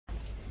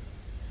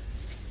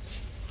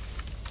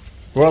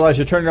Well, as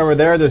you're turning over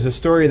there's a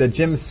story that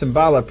Jim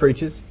Cymbala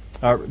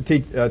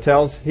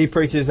tells. He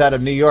preaches out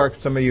of New York.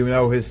 Some of you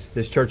know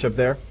his church up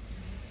there.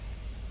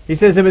 He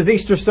says, it was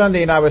Easter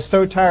Sunday and I was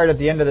so tired at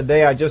the end of the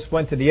day, I just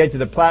went to the edge of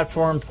the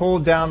platform,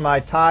 pulled down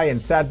my tie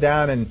and sat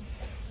down and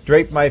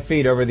draped my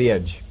feet over the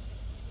edge.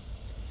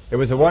 It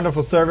was a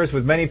wonderful service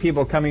with many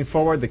people coming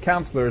forward. The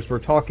counselors were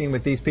talking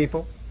with these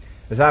people.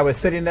 As I was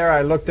sitting there,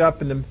 I looked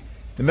up in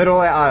the middle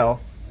of the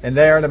aisle, and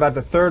there in about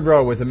the third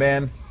row was a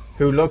man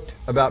who looked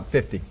about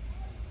 50.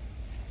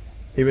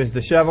 He was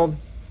disheveled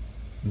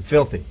and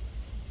filthy.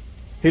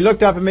 He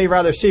looked up at me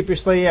rather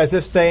sheepishly as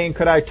if saying,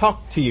 could I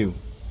talk to you?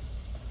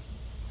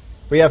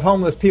 We have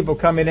homeless people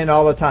coming in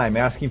all the time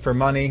asking for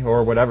money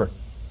or whatever.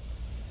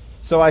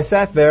 So I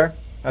sat there.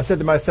 I said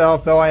to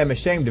myself, though I am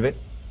ashamed of it,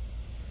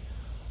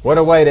 what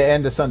a way to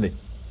end a Sunday.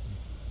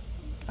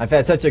 I've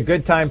had such a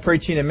good time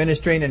preaching and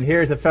ministering, and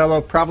here's a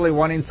fellow probably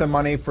wanting some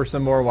money for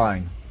some more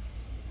wine.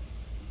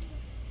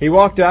 He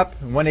walked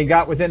up, and when he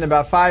got within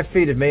about 5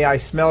 feet of me, I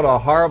smelled a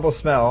horrible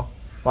smell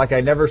like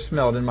I never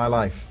smelled in my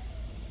life.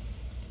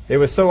 It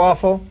was so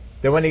awful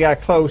that when he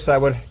got close, I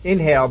would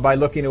inhale by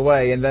looking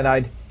away, and then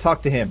I'd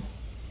talk to him,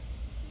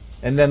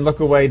 and then look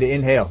away to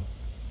inhale.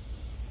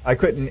 I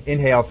couldn't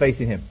inhale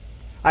facing him.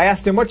 I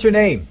asked him, what's your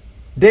name?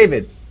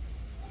 David.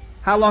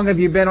 How long have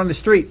you been on the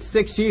street?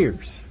 6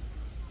 years.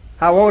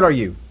 How old are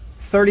you?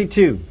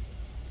 32.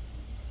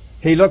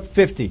 He looked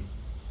 50.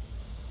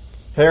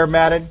 Hair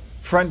matted,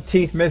 front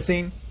teeth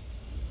missing,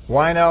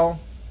 wino,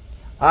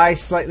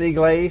 eyes slightly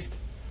glazed.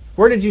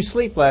 Where did you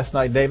sleep last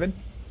night, David?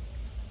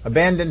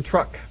 Abandoned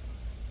truck.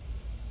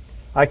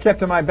 I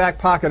kept in my back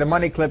pocket a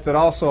money clip that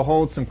also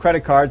holds some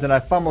credit cards, and I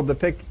fumbled to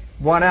pick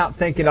one out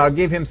thinking I'll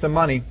give him some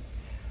money.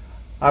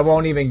 I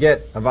won't even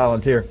get a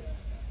volunteer.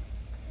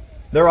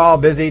 They're all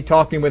busy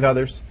talking with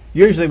others.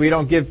 Usually we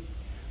don't give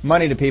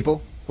money to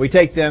people. We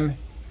take them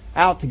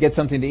out to get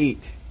something to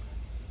eat.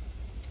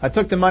 I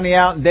took the money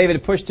out and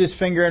David pushed his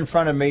finger in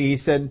front of me. He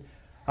said,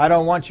 I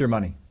don't want your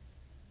money.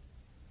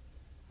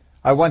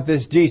 I want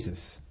this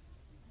Jesus,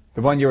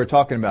 the one you were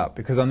talking about,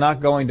 because I'm not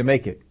going to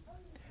make it.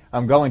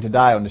 I'm going to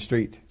die on the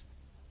street.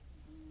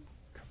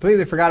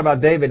 Completely forgot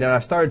about David, and I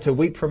started to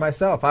weep for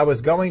myself. I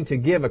was going to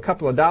give a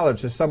couple of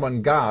dollars to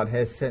someone God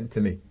has sent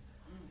to me.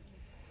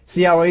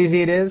 See how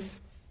easy it is?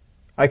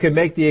 I could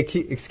make the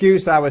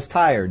excuse I was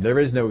tired. There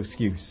is no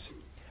excuse.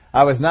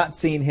 I was not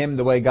seeing him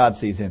the way God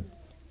sees him.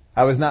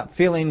 I was not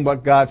feeling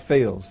what God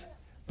feels.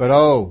 But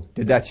oh,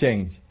 did that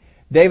change.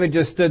 David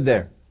just stood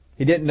there.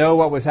 He didn't know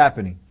what was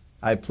happening.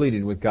 I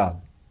pleaded with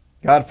God.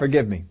 God,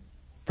 forgive me.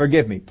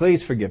 Forgive me.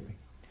 Please forgive me.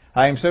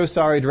 I am so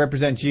sorry to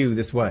represent you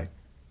this way.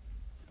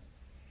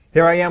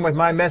 Here I am with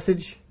my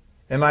message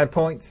and my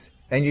points,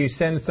 and you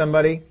send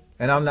somebody,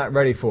 and I'm not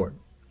ready for it.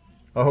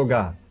 Oh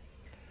God.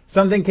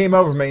 Something came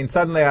over me, and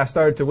suddenly I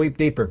started to weep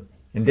deeper,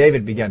 and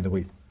David began to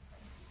weep.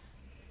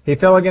 He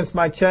fell against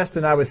my chest,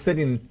 and I was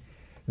sitting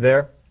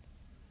there.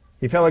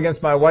 He fell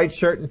against my white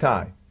shirt and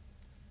tie.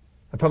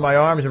 I put my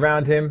arms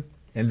around him,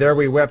 and there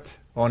we wept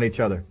on each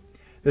other.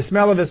 The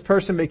smell of his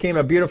person became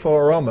a beautiful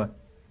aroma.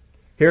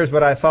 Here's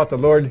what I thought the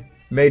Lord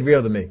made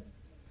real to me.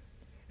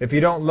 If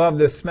you don't love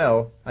this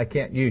smell, I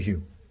can't use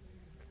you.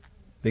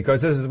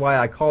 Because this is why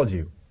I called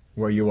you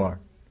where you are.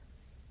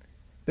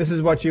 This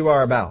is what you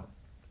are about.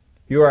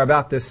 You are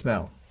about this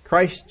smell.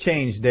 Christ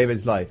changed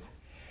David's life.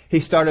 He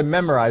started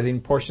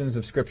memorizing portions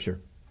of Scripture.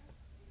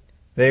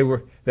 That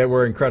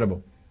were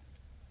incredible.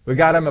 We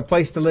got him a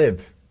place to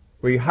live.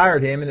 We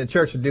hired him in the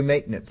church to do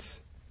maintenance.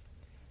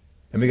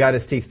 And we got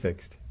his teeth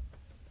fixed.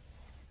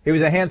 He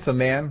was a handsome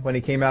man when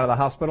he came out of the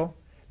hospital.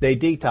 They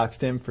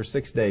detoxed him for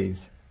 6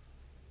 days.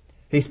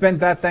 He spent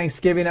that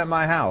Thanksgiving at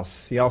my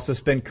house. He also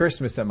spent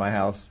Christmas at my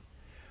house.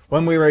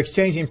 When we were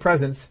exchanging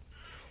presents,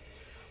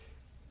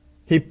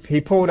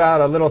 he pulled out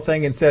a little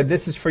thing and said,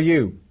 this is for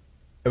you.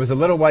 It was a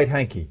little white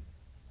hanky.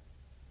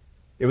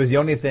 It was the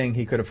only thing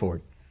he could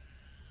afford.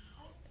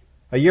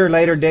 A year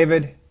later,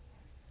 David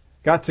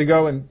got to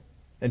go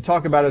and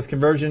talk about his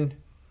conversion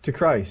to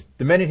Christ.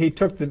 The minute he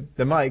took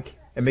the mic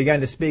and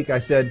began to speak, I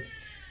said,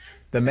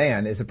 the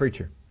man is a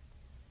preacher.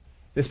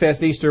 This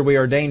past Easter, we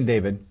ordained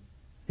David.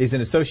 He's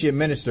an associate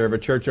minister of a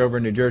church over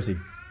in New Jersey.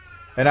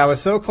 And I was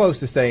so close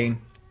to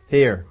saying,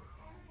 here,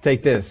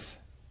 take this.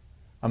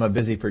 I'm a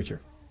busy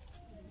preacher.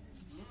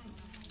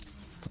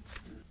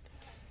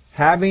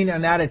 Having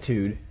an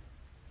attitude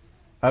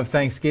of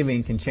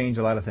thanksgiving can change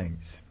a lot of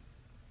things.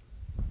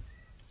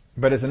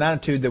 But it's an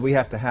attitude that we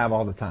have to have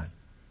all the time.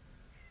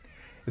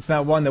 It's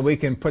not one that we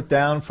can put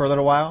down for a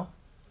little while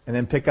and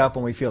then pick up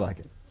when we feel like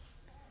it.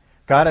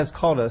 God has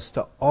called us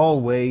to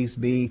always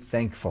be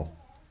thankful,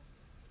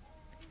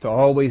 to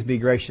always be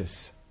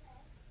gracious,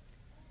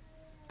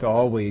 to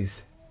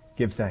always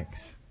give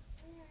thanks.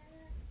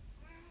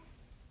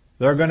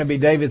 There are going to be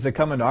Davids that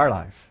come into our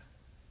life.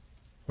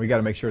 We got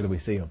to make sure that we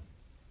see them.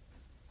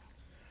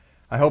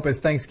 I hope as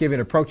Thanksgiving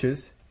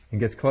approaches and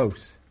gets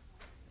close,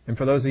 and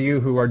for those of you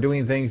who are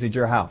doing things at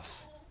your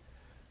house,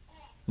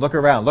 look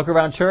around. Look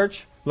around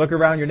church. Look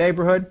around your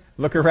neighborhood.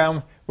 Look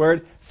around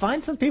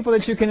find some people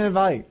that you can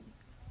invite.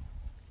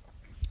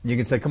 You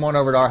can say, come on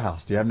over to our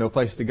house. Do you have no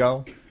place to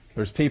go?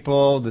 There's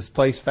people,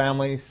 displaced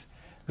families.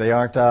 They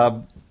aren't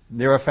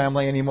near a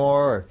family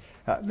anymore.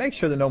 Or, make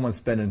sure that no one's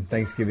spending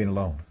Thanksgiving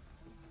alone.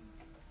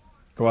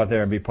 Go out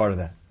there and be part of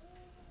that.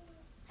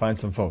 Find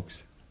some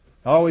folks.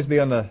 Always be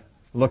on the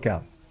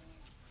lookout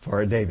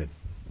for a David.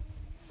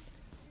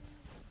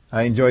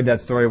 I enjoyed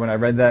that story when I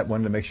read that.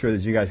 Wanted to make sure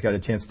that you guys got a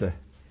chance to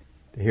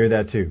hear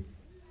that too.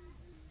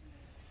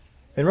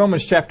 In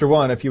Romans chapter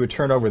 1, if you would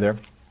turn over there.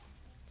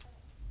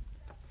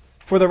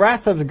 For the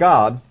wrath of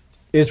God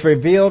is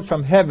revealed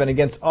from heaven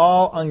against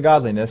all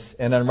ungodliness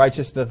and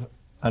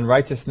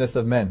unrighteousness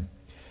of men,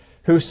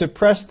 who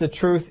suppress the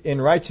truth in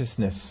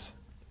righteousness,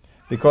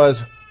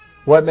 because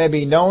what may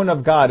be known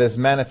of God is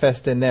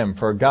manifest in them,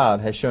 for God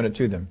has shown it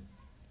to them.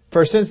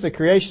 For since the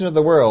creation of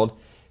the world,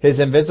 His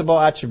invisible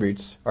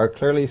attributes are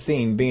clearly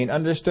seen, being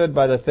understood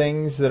by the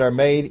things that are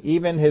made,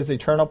 even His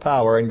eternal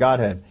power and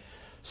Godhead,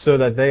 so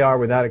that they are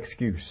without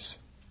excuse.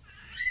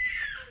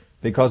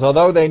 Because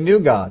although they knew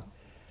God,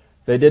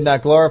 they did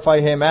not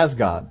glorify Him as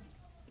God,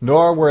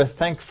 nor were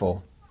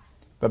thankful,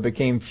 but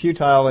became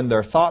futile in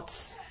their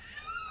thoughts,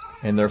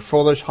 and their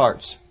foolish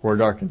hearts were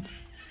darkened.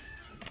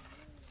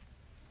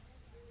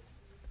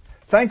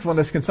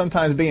 Thankfulness can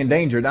sometimes be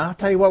endangered. I'll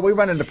tell you what, we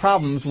run into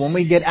problems when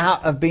we get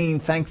out of being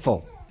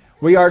thankful.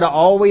 We are to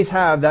always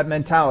have that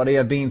mentality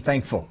of being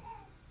thankful.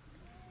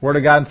 Word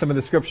of God in some of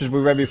the scriptures we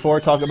read before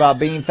talk about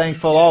being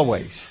thankful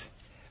always.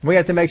 We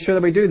have to make sure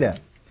that we do that.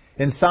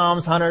 In Psalm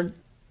 100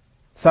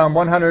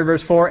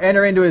 verse 4,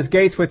 enter into His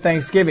gates with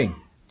thanksgiving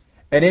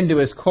and into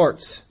His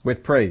courts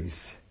with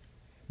praise.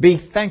 Be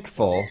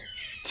thankful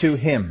to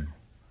Him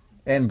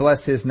and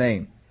bless His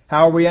name.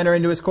 How will we enter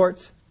into His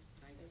courts?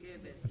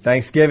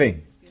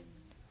 Thanksgiving.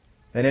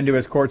 And into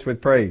His courts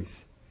with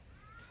praise.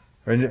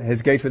 Or into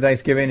His gates with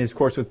thanksgiving, His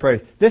courts with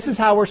praise. This is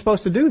how we're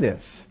supposed to do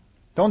this.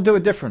 Don't do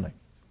it differently.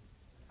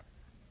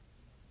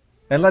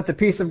 And let the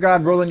peace of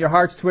God rule in your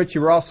hearts, to which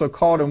you were also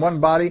called in one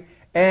body,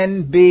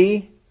 and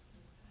be.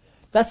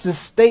 That's the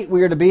state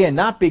we are to be in.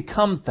 Not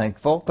become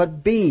thankful,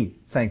 but be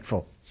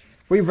thankful.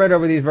 We've read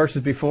over these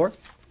verses before.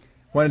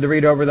 Wanted to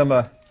read over them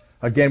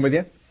again with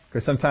you,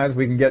 because sometimes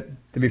we can get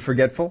to be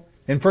forgetful.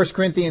 In 1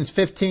 Corinthians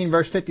 15,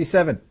 verse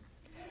 57.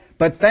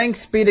 But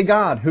thanks be to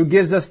God, who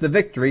gives us the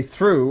victory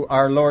through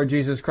our Lord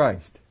Jesus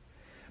Christ.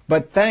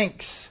 But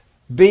thanks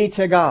be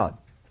to God,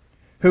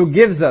 who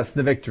gives us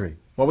the victory.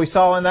 What we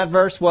saw in that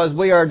verse was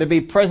we are to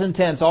be present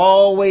tense,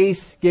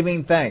 always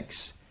giving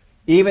thanks,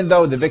 even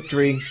though the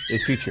victory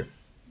is future.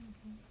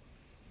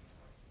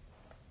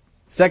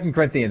 2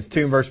 Corinthians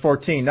 2, verse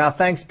 14. Now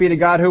thanks be to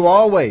God, who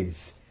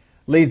always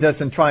leads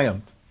us in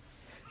triumph.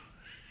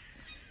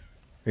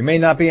 We may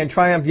not be in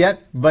triumph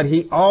yet, but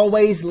He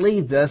always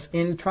leads us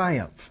in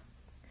triumph.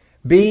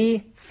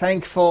 Be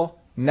thankful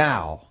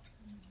now.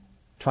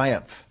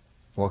 Triumph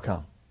will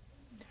come.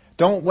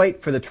 Don't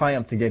wait for the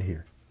triumph to get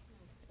here.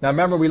 Now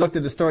remember, we looked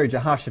at the story of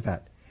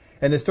Jehoshaphat.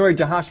 In the story of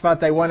Jehoshaphat,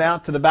 they went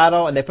out to the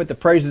battle and they put the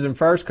praises in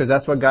first because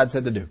that's what God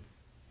said to do.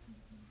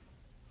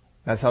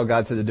 That's how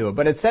God said to do it.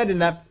 But it said in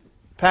that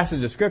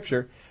passage of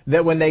Scripture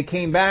that when they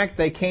came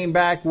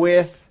back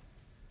with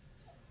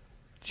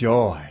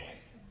joy.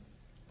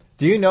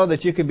 Do you know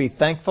that you can be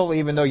thankful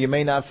even though you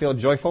may not feel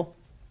joyful?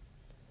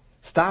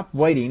 Stop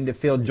waiting to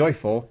feel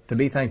joyful to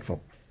be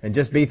thankful. And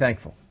just be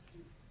thankful.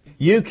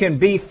 You can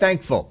be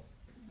thankful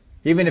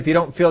even if you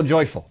don't feel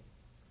joyful.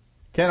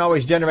 Can't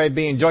always generate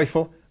being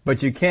joyful,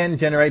 but you can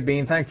generate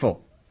being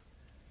thankful.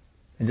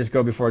 And just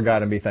go before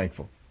God and be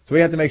thankful. So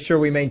we have to make sure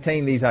we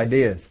maintain these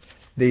ideas,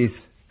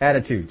 these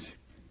attitudes.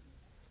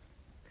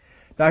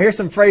 Now here's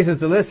some phrases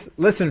to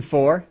listen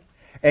for,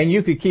 and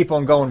you could keep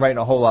on going writing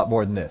a whole lot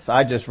more than this.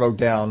 I just wrote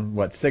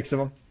down, 6 of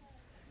them?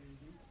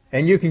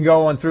 And you can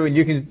go on through and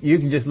you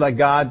can just let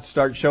God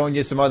start showing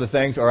you some other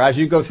things, or as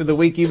you go through the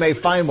week you may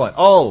find one.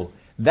 Oh,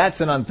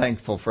 that's an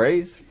unthankful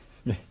phrase.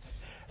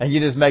 And you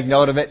just make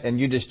note of it and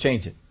you just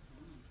change it.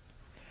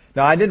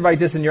 Now I did write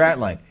this in your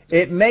outline.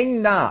 It may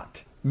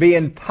not be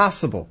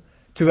impossible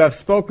to have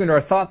spoken or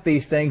thought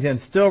these things and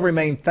still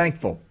remain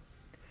thankful.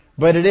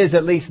 But it is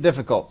at least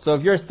difficult. So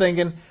if you're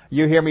thinking,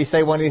 you hear me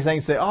say one of these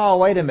things, say, oh,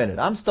 wait a minute,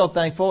 I'm still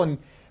thankful. And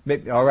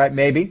all right,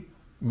 maybe.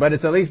 But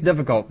it's at least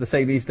difficult to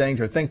say these things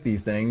or think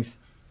these things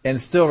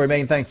and still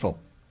remain thankful.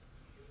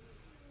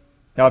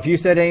 Now if you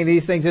said any of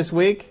these things this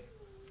week,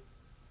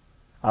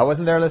 I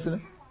wasn't there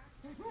listening.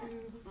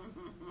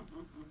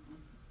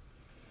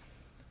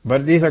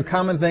 But these are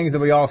common things that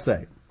we all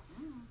say.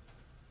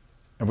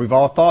 And we've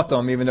all thought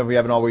them even though we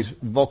haven't always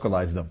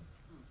vocalized them.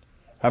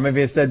 How many of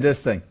you have said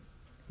this thing?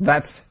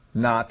 That's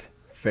not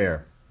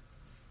fair.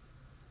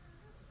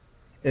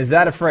 Is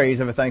that a phrase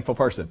of a thankful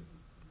person?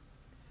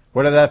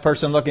 What is that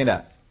person looking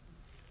at?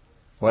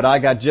 What I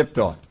got gypped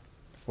on.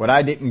 What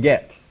I didn't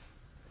get.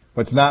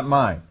 What's not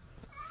mine.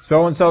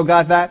 So-and-so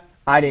got that.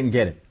 I didn't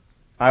get it.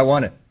 I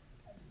want it.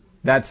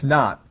 That's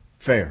not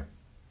fair.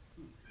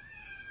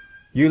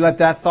 You let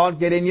that thought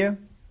get in you,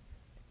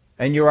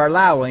 and you are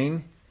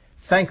allowing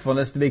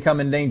thankfulness to become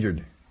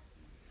endangered.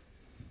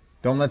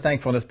 Don't let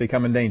thankfulness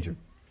become endangered.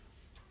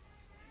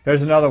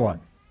 There's another one.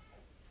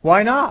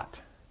 Why not?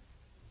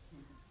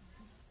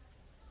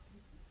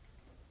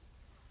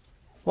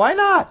 Why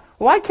not?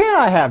 Why can't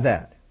I have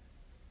that?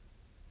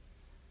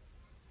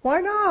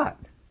 Why not?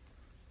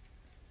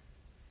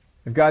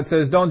 If God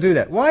says don't do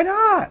that, why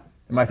not?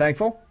 Am I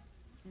thankful?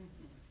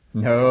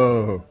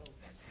 No.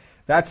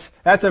 That's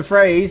a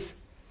phrase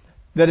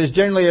that is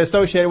generally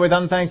associated with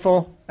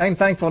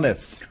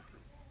unthankfulness.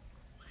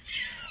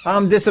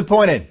 I'm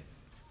disappointed.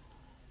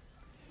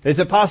 Is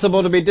it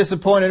possible to be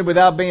disappointed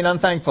without being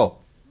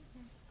unthankful?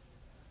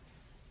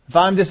 If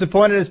I'm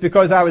disappointed, it's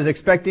because I was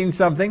expecting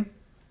something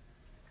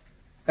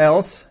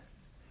else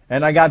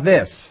and I got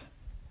this.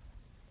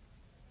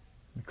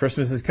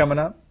 Christmas is coming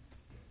up,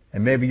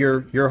 and maybe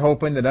you're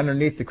hoping that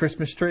underneath the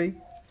Christmas tree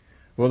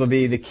will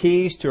be the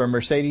keys to a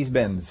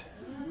Mercedes-Benz.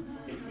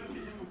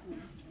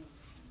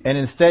 And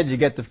instead you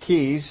get the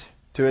keys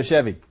to a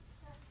Chevy.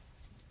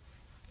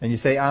 And you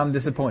say, I'm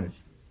disappointed.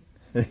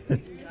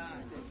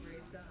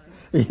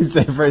 You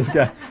say, praise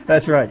God.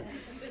 That's right.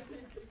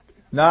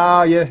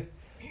 No,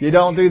 you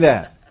don't do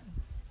that.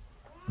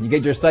 You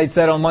get your sights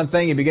set on one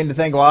thing, you begin to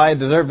think, well, I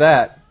deserve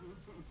that.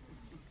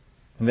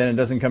 And then it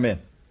doesn't come in.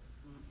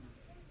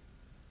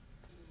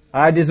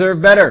 I deserve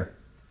better.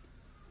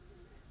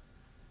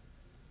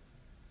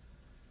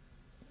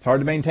 It's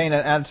hard to maintain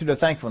an attitude of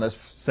thankfulness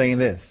saying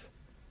this.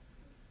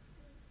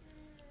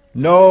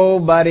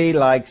 Nobody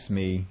likes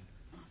me.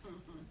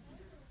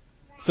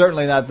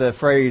 Certainly not the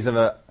phrase of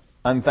an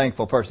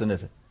unthankful person,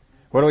 is it?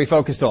 What are we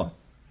focused on?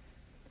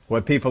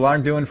 What people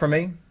aren't doing for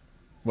me?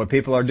 What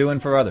people are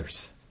doing for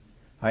others?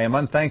 I am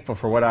unthankful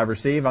for what I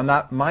receive. I'm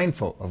not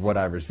mindful of what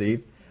I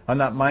receive. I'm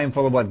not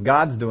mindful of what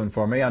God's doing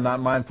for me. I'm not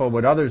mindful of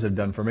what others have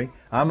done for me.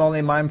 I'm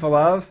only mindful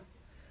of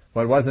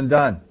what wasn't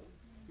done.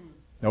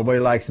 Nobody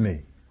likes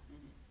me.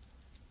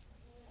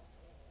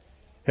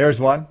 Here's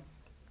one.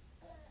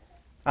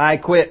 I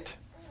quit.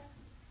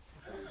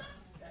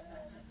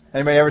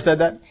 Anybody ever said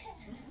that?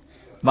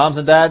 Moms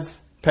and dads,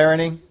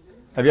 parenting.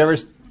 Have you ever,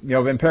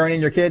 been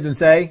parenting your kids and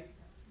say,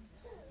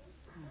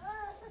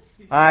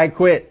 I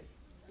quit.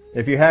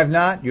 If you have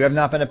not, you have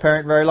not been a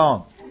parent very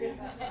long.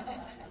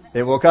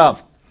 It will come.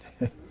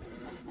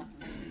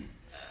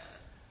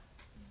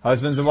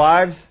 Husbands and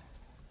wives,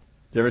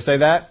 did you ever say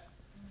that?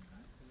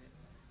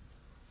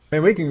 I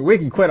mean, we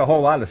can quit a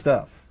whole lot of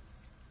stuff.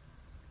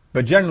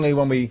 But generally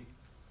when we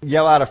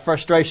yell out of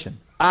frustration,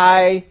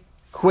 I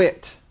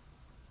quit,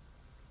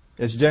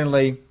 it's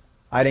generally,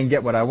 I didn't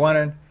get what I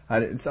wanted,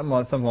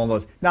 something along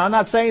those. Now, I'm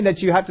not saying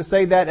that you have to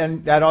say that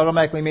and that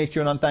automatically makes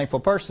you an unthankful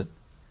person.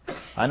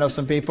 I know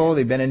some people,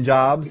 they've been in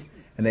jobs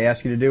and they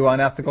ask you to do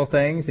unethical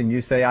things and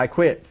you say, I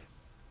quit.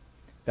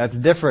 That's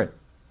different.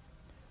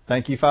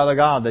 Thank you, Father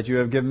God, that you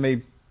have given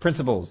me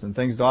principles and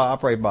things to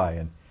operate by,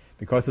 and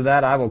because of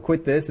that I will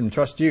quit this and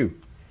trust you.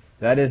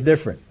 That is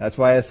different. That's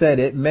why I said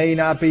it may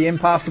not be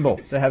impossible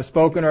to have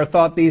spoken or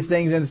thought these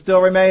things and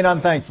still remain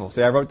unthankful.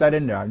 See, I wrote that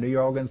in there. I knew you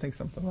were all going to think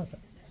something like that.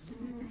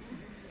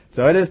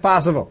 So it is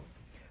possible.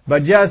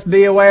 But just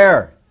be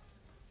aware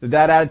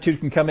that attitude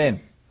can come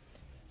in.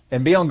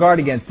 And be on guard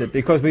against it,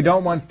 because we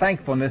don't want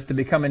thankfulness to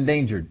become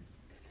endangered.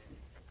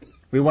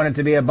 We want it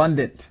to be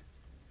abundant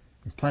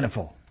and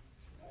plentiful.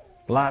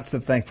 Lots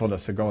of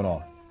thankfulness are going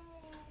on.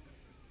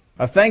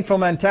 A thankful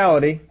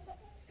mentality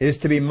is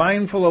to be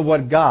mindful of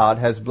what God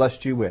has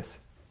blessed you with.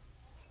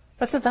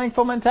 That's a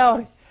thankful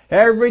mentality.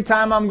 Every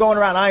time I'm going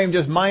around, I am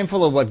just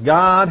mindful of what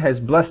God has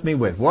blessed me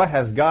with. What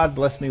has God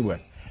blessed me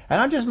with?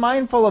 And I'm just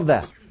mindful of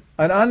that.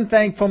 An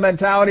unthankful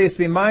mentality is to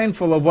be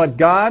mindful of what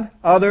God,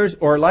 others,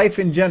 or life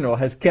in general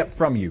has kept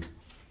from you.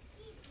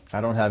 I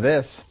don't have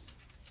this.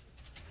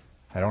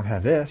 I don't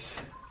have this.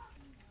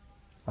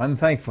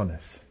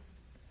 Unthankfulness.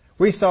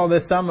 We saw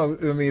this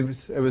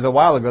it was a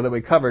while ago that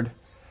we covered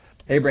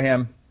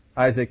Abraham,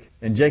 Isaac,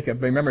 and Jacob.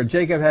 But remember,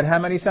 Jacob had how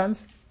many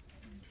sons?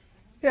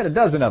 He had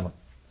 12 of them.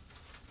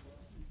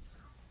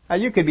 Now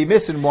you could be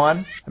missing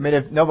one. I mean,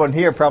 if no one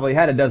here probably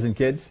had 12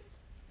 kids,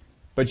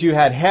 but you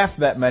had half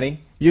that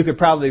many, you could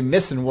probably be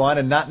missing one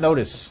and not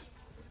notice.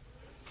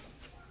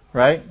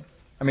 Right?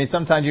 I mean,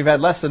 sometimes you've had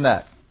less than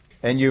that,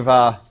 and you've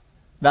not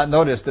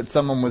noticed that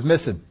someone was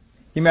missing. Can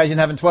you imagine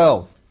having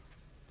 12?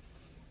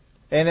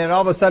 And then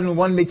all of a sudden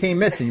one became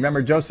missing.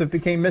 Remember Joseph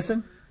became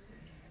missing?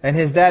 And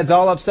his dad's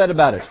all upset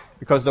about it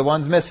because the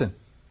one's missing.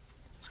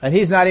 And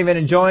he's not even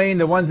enjoying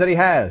the ones that he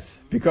has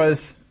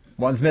because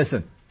one's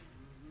missing.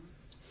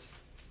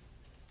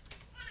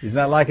 He's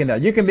not liking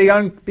that. You can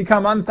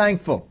become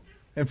unthankful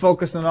and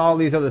focus on all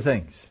these other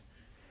things.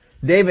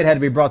 David had to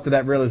be brought to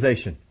that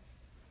realization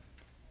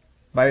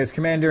by his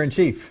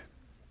commander-in-chief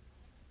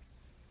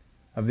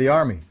of the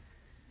army.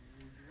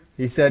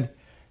 He said,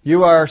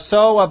 you are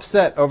so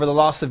upset over the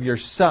loss of your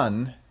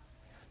son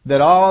that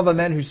all the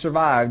men who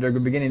survived are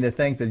beginning to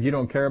think that you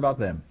don't care about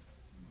them.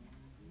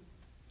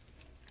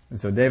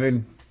 And so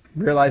David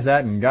realized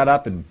that and got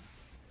up and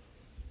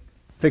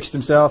fixed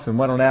himself and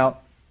went on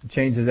out and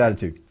changed his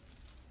attitude.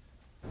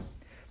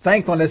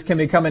 Thankfulness can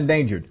become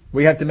endangered.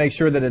 We have to make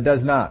sure that it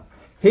does not.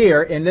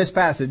 Here, in this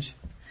passage,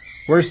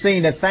 we're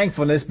seeing that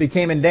thankfulness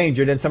became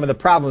endangered in some of the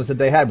problems that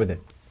they had with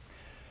it.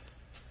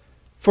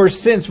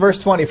 verse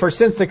 20, for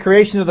since the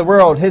creation of the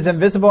world, his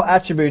invisible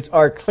attributes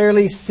are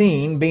clearly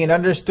seen, being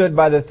understood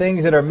by the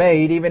things that are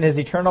made, even his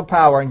eternal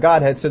power and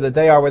Godhead, so that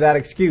they are without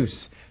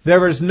excuse.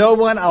 There is no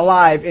one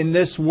alive in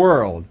this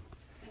world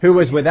who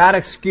is without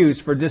excuse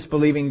for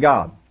disbelieving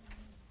God.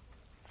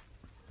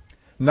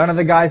 None of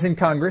the guys in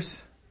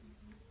Congress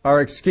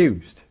are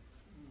excused.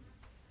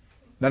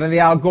 None of the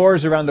Al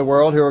Gores around the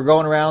world who are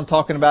going around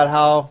talking about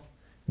how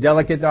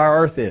delicate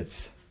our earth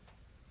is.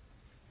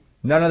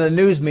 None of the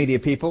news media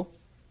people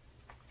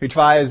who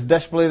try as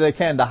desperately as they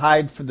can to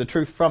hide the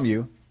truth from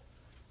you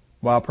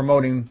while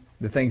promoting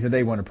the things that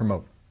they want to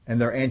promote and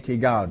their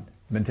anti-God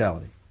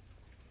mentality.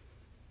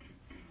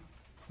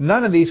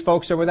 None of these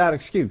folks are without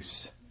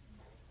excuse.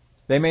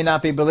 They may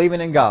not be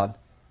believing in God,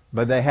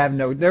 but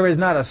there is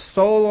not a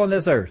soul on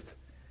this earth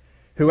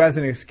who has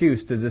an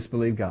excuse to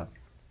disbelieve God.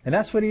 And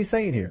that's what he's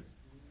saying here.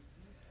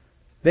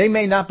 They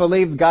may not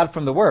believe God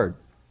from the Word,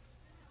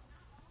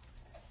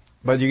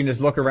 but you can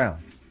just look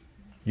around.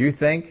 You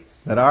think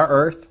that our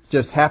earth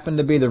just happened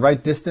to be the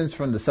right distance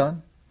from the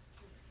sun?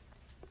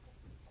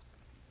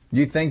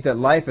 You think that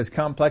life, as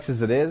complex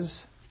as it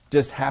is,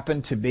 just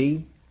happened to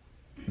be?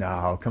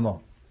 No, come on.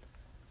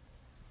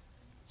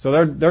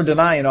 So they're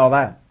denying all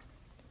that.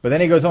 But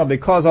then he goes on,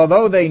 because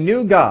although they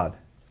knew God,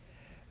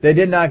 they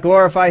did not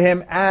glorify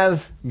him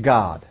as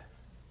God.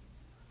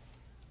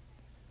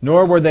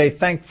 Nor were they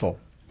thankful,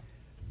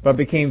 but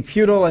became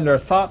futile in their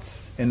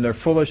thoughts, and their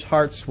foolish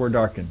hearts were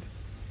darkened.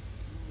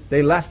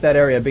 They left that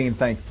area being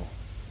thankful.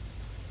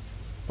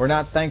 We're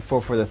not thankful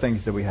for the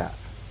things that we have.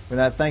 We're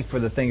not thankful for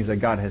the things that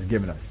God has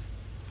given us.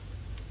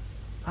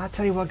 I'll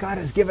tell you what, God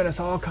has given us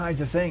all kinds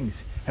of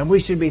things, and we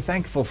should be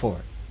thankful for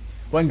it.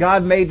 When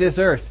God made this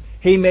earth,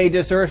 He made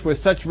this earth with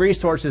such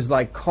resources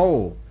like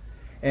coal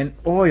and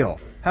oil.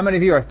 How many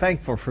of you are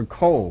thankful for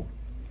coal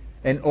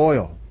and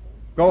oil?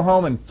 Go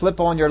home and flip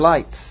on your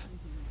lights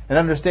and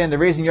understand the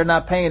reason you're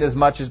not paying as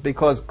much is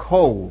because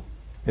coal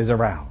is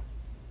around.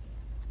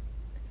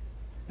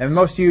 And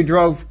most of you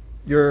drove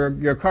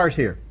your cars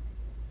here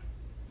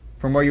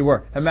from where you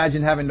were.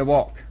 Imagine having to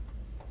walk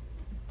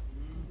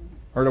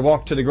or to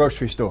walk to the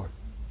grocery store.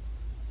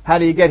 How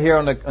do you get here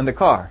on the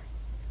car?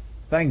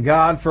 Thank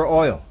God for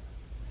oil.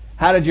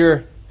 How did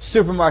your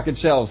supermarket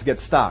shelves get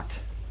stocked?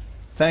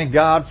 Thank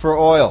God for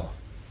oil.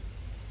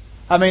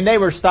 I mean, they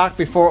were stocked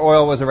before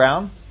oil was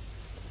around,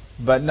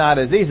 but not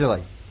as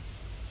easily.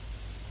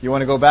 You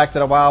want to go back to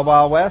the Wild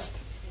Wild West?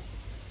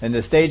 And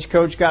the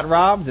stagecoach got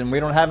robbed and we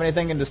don't have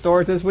anything in the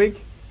store this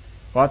week?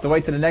 We'll have to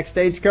wait to the next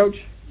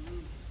stagecoach?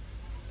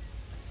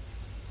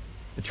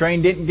 The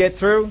train didn't get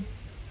through?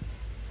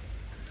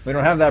 We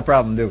don't have that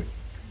problem, do we?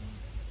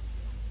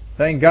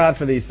 Thank God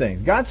for these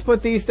things. God's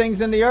put these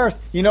things in the earth.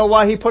 You know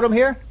why He put them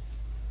here?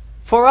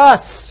 For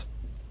us.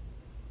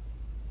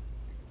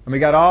 And we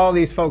got all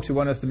these folks who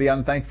want us to be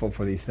unthankful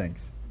for these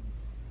things.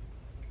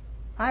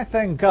 I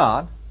thank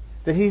God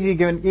that He's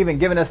even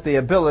given us the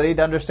ability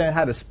to understand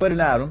how to split an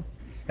atom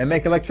and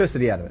make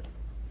electricity out of it.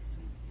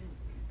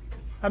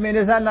 I mean,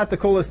 is that not the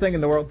coolest thing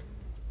in the world?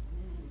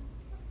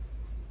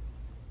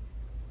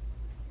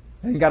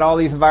 And you got all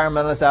these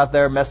environmentalists out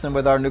there messing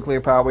with our nuclear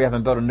power. We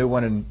haven't built a new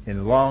one in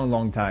a long,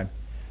 long time.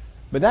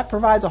 But that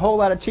provides a whole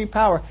lot of cheap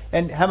power.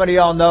 And how many of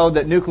y'all know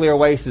that nuclear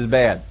waste is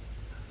bad?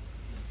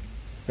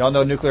 Y'all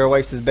know nuclear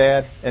waste is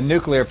bad? And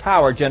nuclear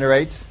power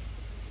generates?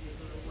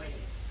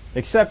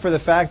 Except for the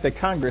fact that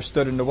Congress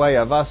stood in the way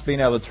of us being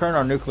able to turn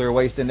our nuclear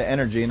waste into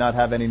energy and not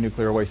have any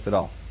nuclear waste at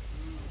all.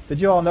 Did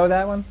you all know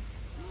that one?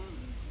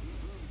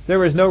 There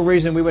was no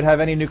reason we would have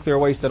any nuclear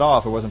waste at all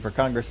if it wasn't for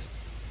Congress.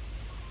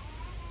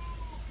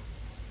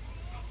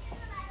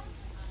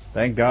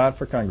 Thank God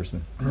for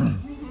congressmen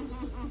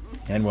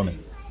and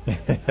women.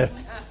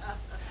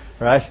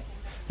 Right?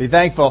 Be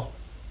thankful.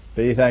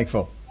 Be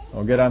thankful.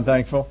 Don't get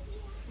unthankful.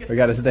 We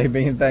got to stay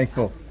being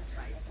thankful.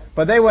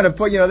 But they want to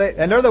put,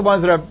 and they're the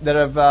ones that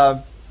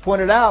have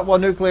pointed out, well,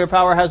 nuclear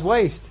power has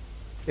waste.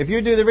 If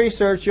you do the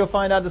research, you'll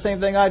find out the same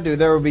thing I do.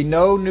 There would be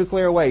no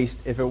nuclear waste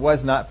if it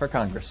was not for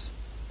Congress,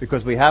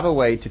 because we have a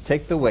way to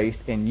take the waste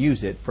and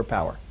use it for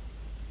power,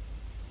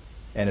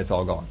 and it's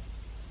all gone.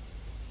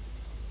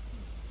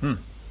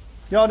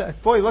 Y'all,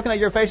 boy, looking at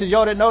your faces,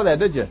 y'all didn't know that,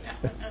 did you?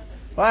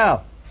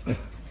 Wow.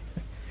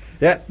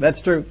 Yeah,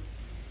 that's true.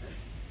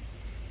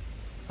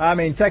 I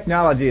mean,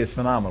 technology is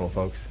phenomenal,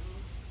 folks.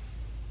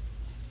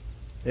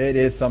 It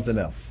is something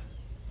else.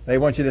 They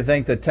want you to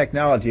think that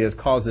technology has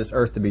caused this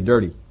earth to be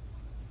dirty.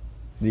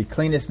 The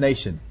cleanest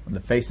nation on the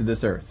face of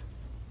this earth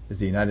is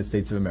the United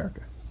States of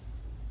America.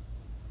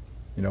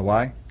 You know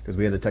why? Because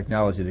we have the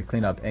technology to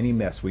clean up any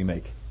mess we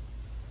make.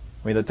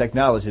 We have the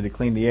technology to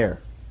clean the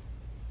air.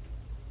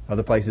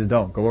 Other places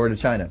don't. Go over to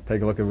China.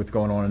 Take a look at what's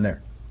going on in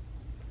there.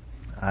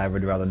 I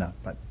would rather not,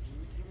 but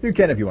you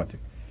can if you want to.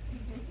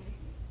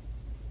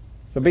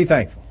 So be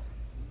thankful.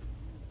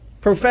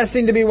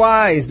 Professing to be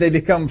wise, they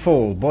become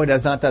fools. Boy,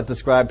 does not that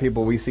describe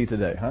people we see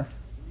today, huh?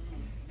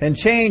 And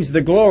change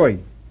the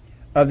glory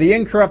of the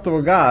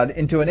incorruptible God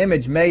into an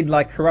image made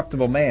like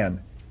corruptible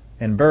man,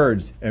 and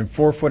birds, and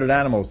four-footed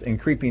animals, and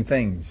creeping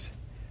things.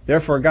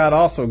 Therefore God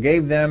also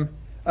gave them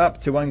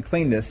up to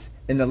uncleanness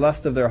in the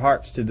lust of their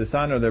hearts to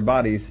dishonor their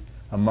bodies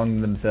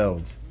among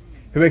themselves,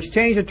 who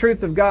exchanged the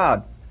truth of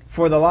God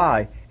for the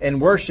lie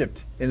and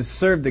worshipped and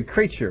served the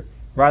creature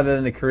rather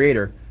than the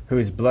Creator, who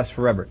is blessed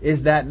forever.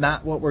 Is that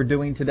not what we're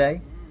doing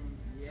today?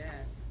 Yes.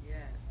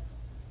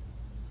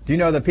 Do you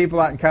know that people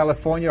out in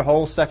California,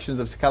 whole sections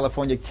of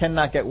California,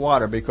 cannot get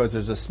water because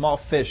there's a small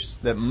fish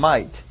that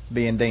might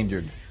be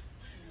endangered?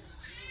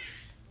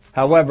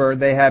 However,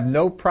 they have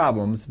no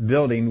problems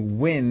building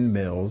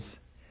windmills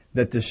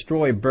that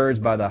destroy birds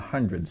by the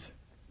hundreds,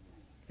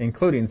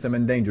 including some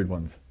endangered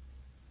ones.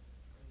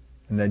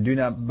 And they do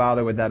not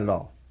bother with that at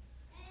all.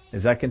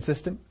 Is that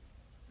consistent?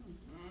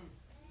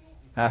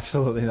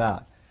 Absolutely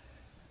not.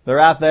 They're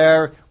out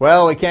there,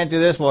 well, we can't do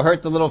this, we'll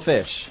hurt the little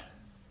fish.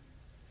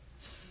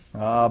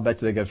 I'll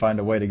bet you they could find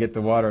a way to get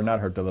the water and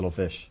not hurt the little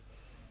fish.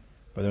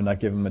 But they're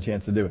not giving them a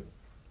chance to do it.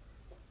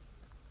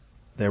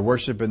 They're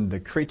worshiping the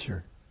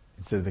creature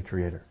instead of the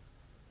Creator.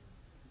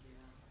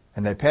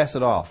 And they pass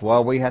it off.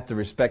 Well, we have to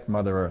respect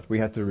Mother Earth. We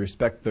have to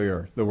respect the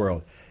earth, the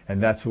world.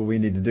 And that's what we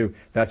need to do.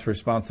 That's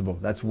responsible.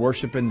 That's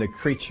worshiping the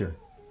creature,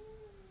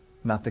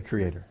 not the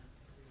Creator.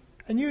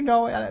 And you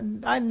know,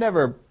 I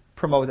never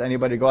promote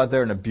anybody to go out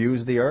there and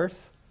abuse the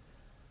earth.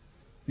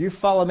 You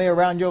follow me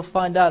around, you'll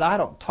find out I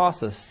don't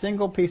toss a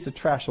single piece of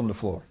trash on the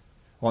floor,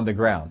 on the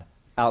ground,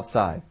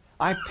 outside.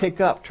 I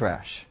pick up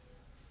trash.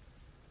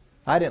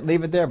 I didn't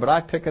leave it there, but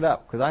I pick it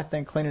up because I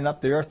think cleaning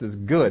up the earth is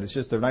good. It's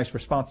just a nice,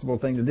 responsible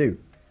thing to do.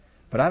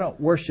 But I don't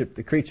worship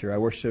the creature. I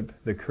worship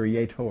the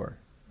Creator.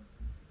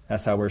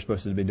 That's how we're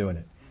supposed to be doing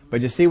it.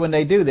 But you see, when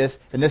they do this,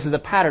 and this is a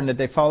pattern that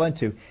they fall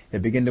into, they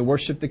begin to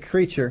worship the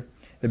creature.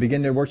 They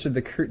begin to worship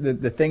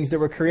the things that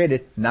were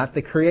created, not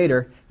the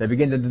Creator. They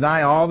begin to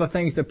deny all the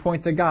things that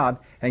point to God.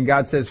 And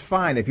God says,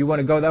 fine, if you want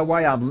to go that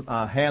way, I'm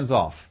hands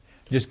off.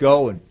 Just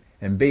go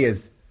and be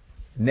as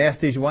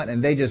nasty as you want.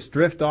 And they just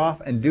drift off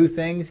and do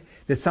things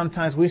that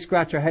sometimes we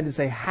scratch our head and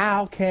say,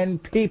 how can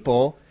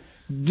people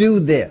do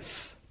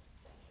this?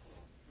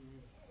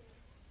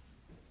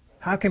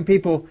 How can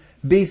people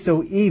be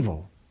so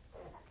evil?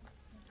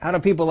 How do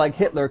people like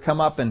Hitler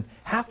come up and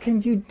how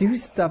can you do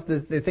stuff,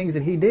 the things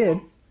that he did,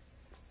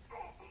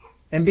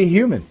 and be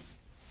human?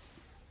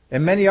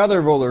 And many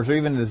other rulers are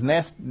even as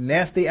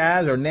nasty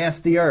as or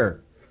nastier.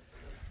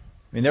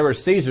 I mean, there were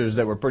Caesars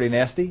that were pretty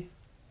nasty,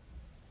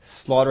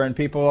 slaughtering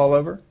people all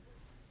over.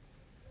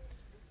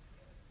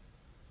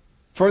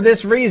 For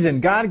this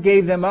reason, God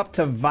gave them up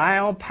to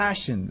vile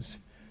passions.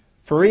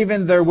 For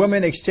even their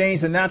women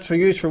exchanged the natural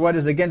use for what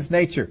is against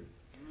nature.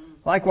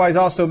 Likewise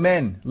also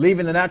men,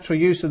 leaving the natural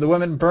use of the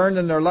women, burned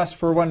in their lust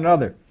for one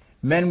another,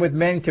 men with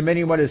men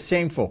committing what is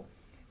shameful,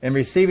 and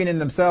receiving in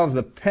themselves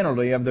the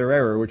penalty of their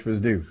error which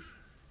was due.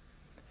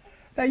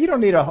 Now, you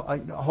don't need a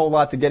whole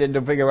lot to get into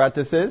to figure out what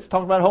this is.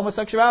 Talk about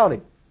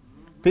homosexuality.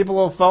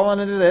 People have fallen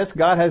into this.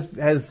 God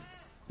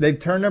they've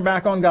turned their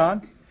back on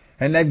God,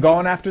 and they've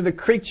gone after the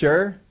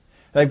creature.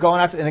 They've gone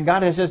after, and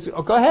God has just,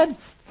 go ahead,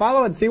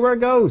 follow it, see where it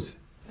goes.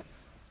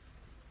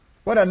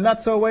 What a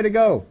nutso way to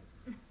go.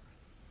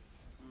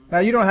 Now,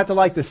 you don't have to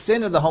like the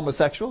sin of the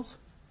homosexuals.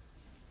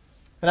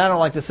 And I don't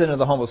like the sin of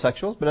the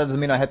homosexuals, but that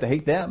doesn't mean I have to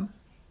hate them.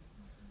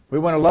 We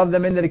want to love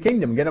them into the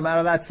kingdom, get them out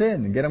of that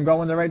sin, and get them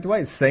going the right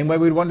way. The same way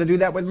we'd want to do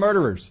that with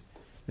murderers.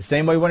 The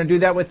same way we want to do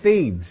that with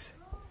thieves.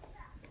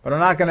 But I'm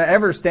not going to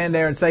ever stand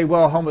there and say,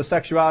 well,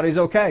 homosexuality is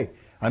okay.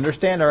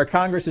 Understand our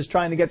Congress is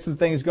trying to get some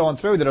things going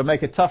through that will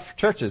make it tough for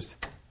churches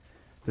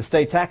to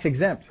stay tax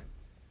exempt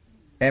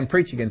and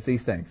preach against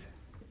these things.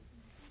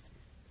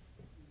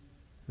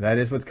 That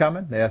is what's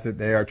coming.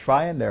 They are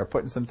trying. They are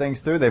putting some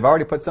things through. They've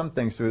already put some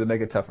things through that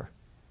make it tougher.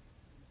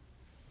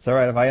 It's all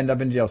right if I end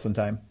up in jail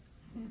sometime.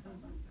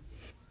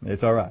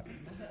 It's all right.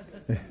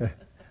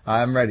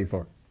 I'm ready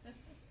for it.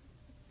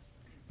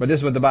 But this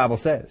is what the Bible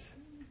says.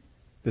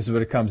 This is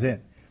what it comes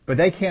in. But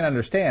they can't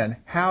understand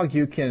how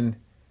you can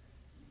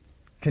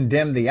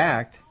condemn the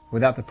act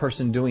without the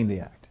person doing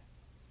the act.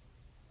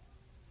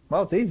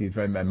 Well, it's easy.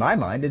 In my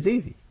mind, it's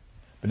easy.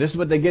 But this is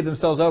what they give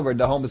themselves over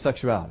to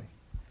homosexuality.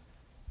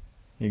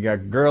 You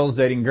got girls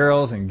dating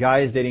girls and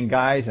guys dating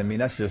guys. I mean,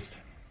 that's just...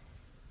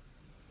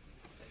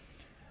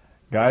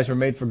 Guys were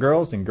made for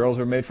girls and girls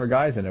were made for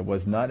guys, and it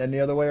was not any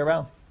other way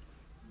around.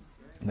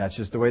 And that's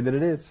just the way that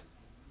it is.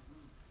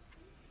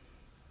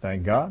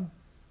 Thank God.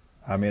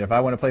 I mean, if I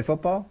want to play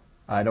football,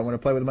 I don't want to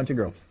play with a bunch of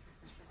girls.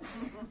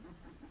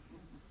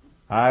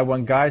 I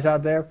want guys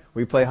out there.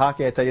 We play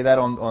hockey, I tell you that,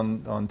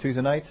 on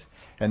Tuesday nights.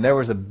 And there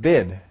was a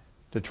bid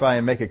to try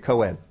and make it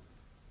co-ed.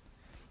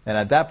 And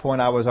at that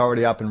point, I was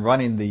already up and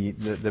running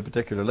the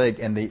particular league.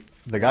 And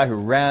the guy who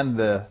ran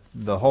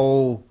the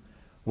whole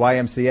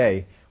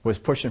YMCA was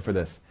pushing for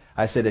this.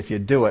 I said, if you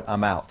do it,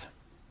 I'm out.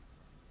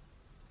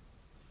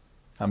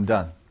 I'm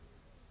done.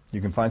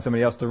 You can find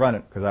somebody else to run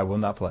it because I will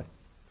not play.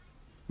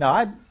 Now,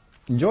 I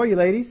enjoy you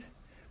ladies,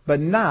 but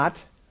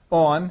not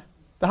on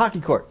the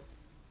hockey court.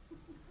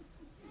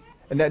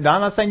 And I'm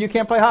not saying you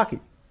can't play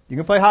hockey. You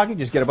can play hockey,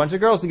 just get a bunch of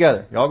girls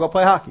together. You all go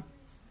play hockey.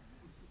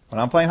 When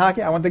I'm playing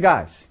hockey, I want the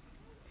guys.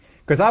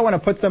 Because I want to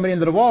put somebody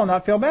into the wall and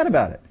not feel bad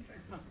about it.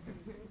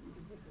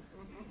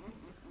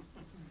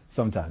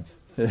 Sometimes.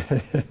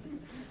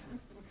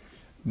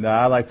 No,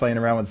 I like playing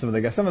around with some of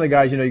the guys. Some of the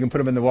guys, you can put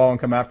them in the wall and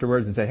come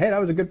afterwards and say, hey, that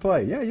was a good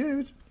play. Yeah, it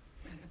was.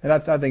 And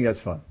I think that's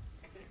fun.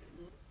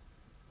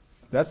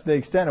 That's the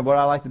extent of what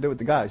I like to do with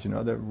the guys,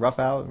 the rough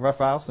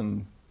house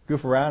and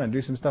goof around and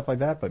do some stuff like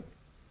that. But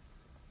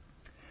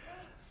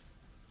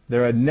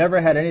there had never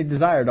had any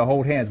desire to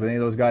hold hands with any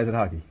of those guys at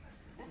hockey.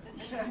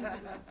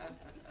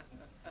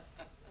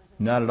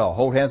 Not at all.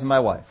 Hold hands with my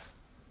wife.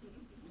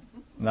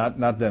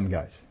 Not them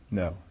guys.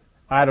 No.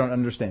 I don't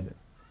understand it.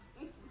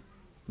 It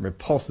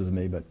repulses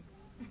me, but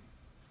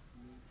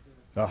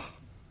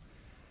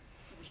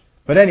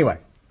But anyway,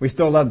 we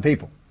still love the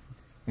people.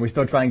 We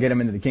still try and get them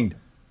into the kingdom.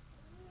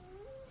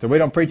 So we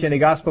don't preach any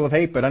gospel of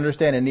hate, but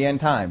understand in the end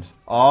times,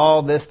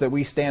 all this that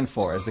we stand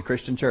for as the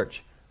Christian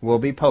church will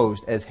be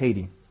posed as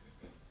hating.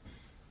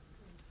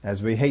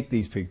 As we hate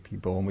these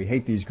people, and we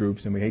hate these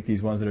groups, and we hate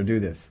these ones that do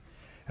this.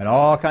 And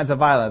all kinds of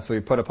violence will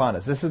be put upon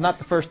us. This is not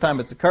the first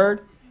time it's occurred.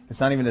 It's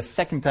not even the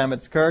second time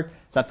it's occurred.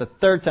 It's not the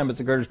third time it's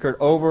occurred. It's occurred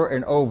over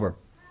and over.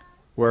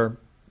 Where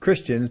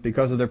Christians,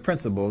 because of their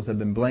principles, have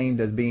been blamed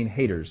as being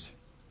haters.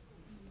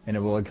 And it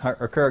will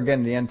occur again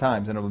in the end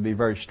times, and it will be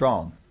very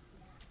strong.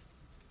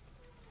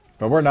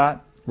 But we're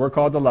not. We're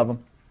called to love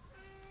them.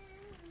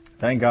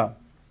 Thank God.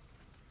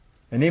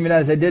 And even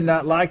as they did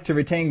not like to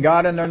retain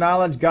God in their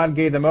knowledge, God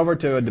gave them over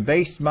to a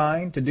debased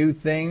mind to do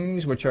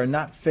things which are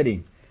not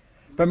fitting.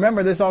 But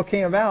remember, this all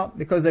came about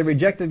because they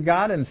rejected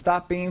God and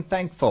stopped being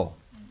thankful.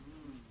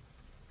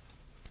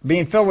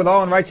 Being filled with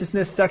all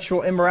unrighteousness,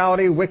 sexual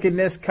immorality,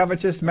 wickedness,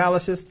 covetous,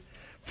 malicious,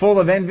 full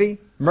of envy,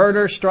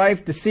 murder,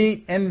 strife,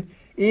 deceit, and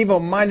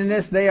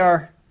evil-mindedness, they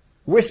are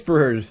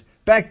whisperers,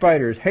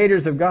 backbiters,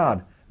 haters of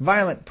God,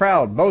 violent,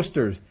 proud,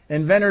 boasters,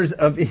 inventors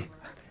of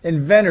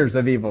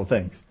evil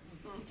things.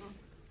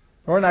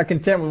 We're not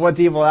content with what's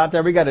evil out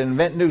there. We got to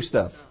invent new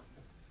stuff.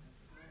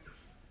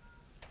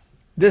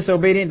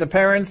 Disobedient to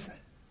parents,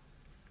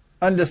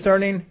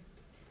 undiscerning,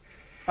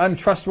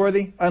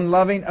 untrustworthy,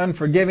 unloving,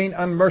 unforgiving,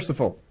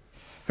 unmerciful,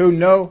 who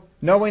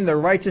knowing the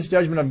righteous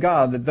judgment of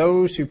God, that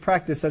those who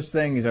practice such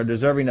things are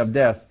deserving of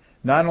death,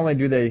 not only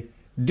do they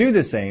do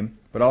the same,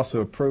 but also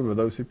approve of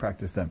those who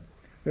practice them.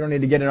 We don't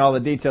need to get into all the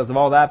details of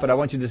all that, but I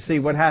want you to see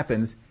what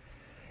happens.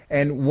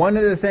 And one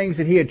of the things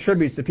that he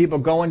attributes to people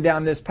going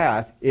down this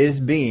path is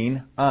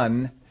being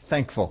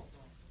unthankful.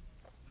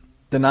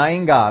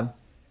 Denying God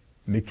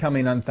and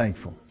becoming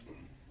unthankful.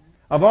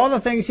 Of all the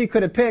things he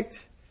could have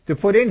picked to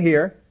put in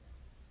here,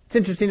 it's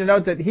interesting to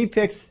note that he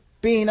picks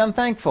being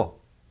unthankful.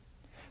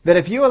 That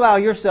if you allow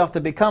yourself to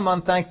become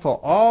unthankful,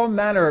 all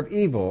manner of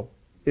evil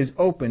is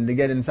open to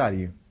get inside of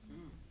you.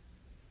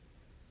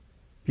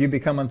 If you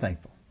become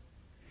unthankful.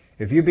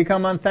 If you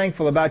become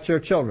unthankful about your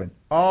children,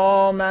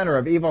 all manner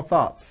of evil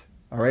thoughts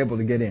are able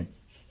to get in.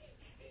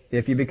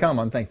 If you become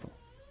unthankful.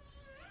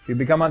 If you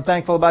become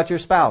unthankful about your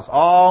spouse,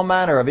 all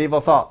manner of evil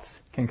thoughts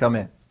can come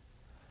in.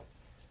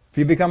 If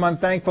you become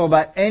unthankful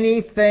about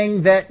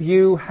anything that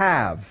you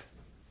have,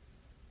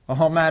 a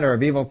whole matter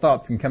of evil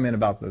thoughts can come in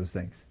about those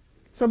things.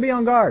 So be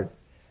on guard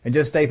and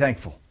just stay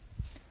thankful.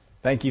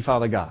 Thank you,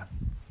 Father God.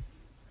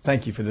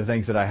 Thank you for the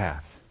things that I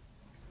have.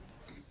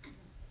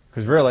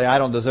 Because really, I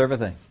don't deserve a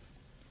thing.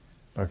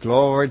 But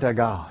glory to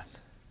God.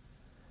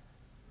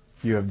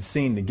 You have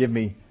seen to give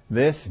me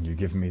this, and you've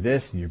given me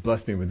this, and you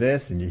blessed me with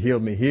this, and you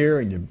healed me here,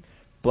 and you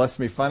blessed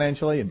me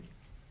financially, and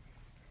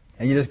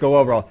you just go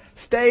over all.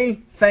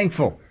 Stay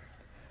thankful.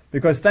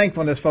 Because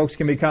thankfulness, folks,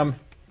 can become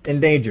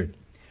endangered.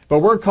 But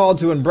we're called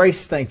to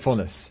embrace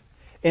thankfulness.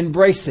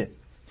 Embrace it.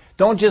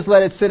 Don't just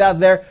let it sit out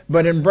there,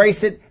 but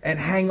embrace it and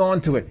hang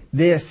on to it.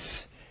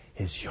 This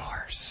is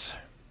yours.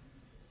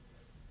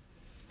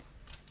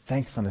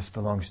 Thankfulness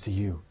belongs to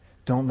you.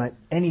 Don't let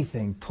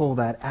anything pull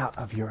that out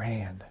of your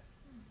hand.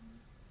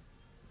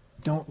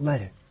 Don't let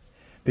it.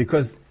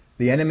 Because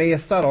the enemy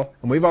is subtle,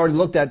 and we've already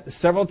looked at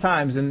several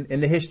times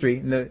in the history,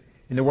 in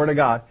the Word of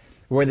God,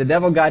 where the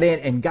devil got in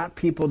and got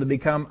people to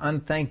become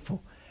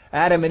unthankful.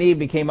 Adam and Eve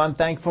became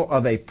unthankful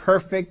of a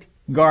perfect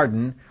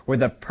garden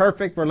with a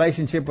perfect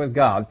relationship with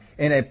God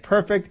in a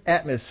perfect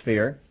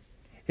atmosphere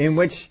in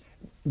which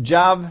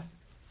job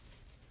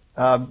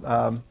and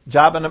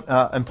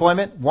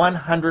employment,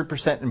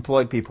 100%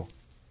 employed people.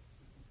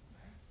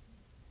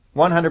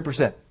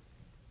 100%.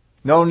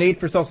 No need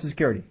for Social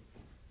Security.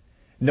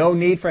 No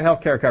need for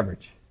health care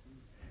coverage.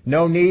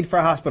 No need for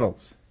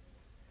hospitals.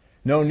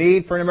 No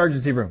need for an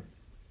emergency room.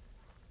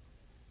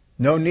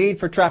 No need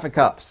for traffic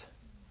cops.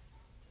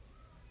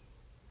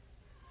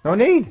 No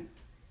need.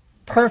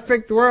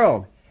 Perfect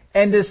world.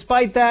 And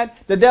despite that,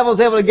 the devil's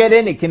able to get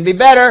in. It can be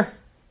better.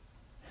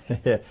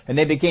 And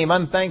they became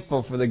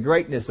unthankful for the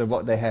greatness of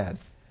what they had.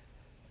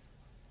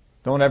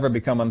 Don't ever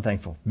become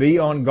unthankful. Be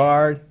on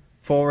guard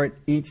for it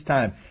each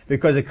time.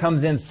 Because it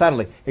comes in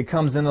subtly. It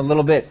comes in a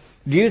little bit.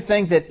 Do you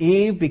think that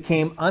Eve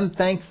became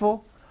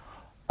unthankful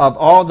of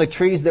all the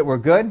trees that were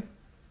good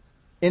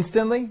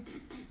instantly?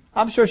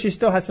 I'm sure she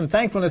still has some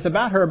thankfulness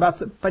about her,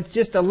 but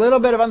just a little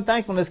bit of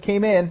unthankfulness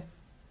came in.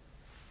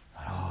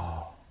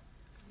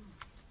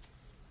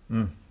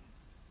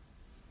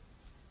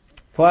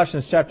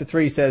 Colossians chapter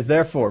 3 says,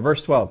 therefore,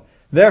 verse 12,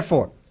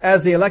 therefore,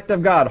 as the elect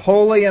of God,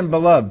 holy and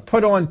beloved,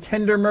 put on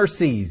tender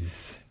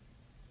mercies,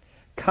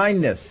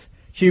 kindness,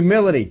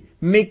 humility,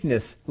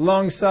 meekness,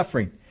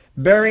 long-suffering,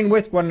 bearing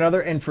with one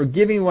another and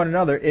forgiving one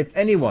another if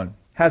anyone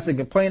has a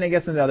complaint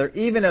against another,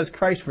 even as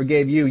Christ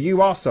forgave you,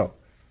 you also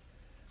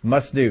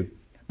must do.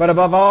 But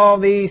above all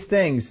these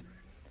things,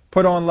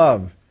 put on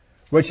love,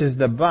 which is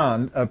the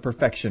bond of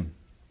perfection.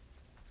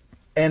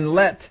 And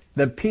let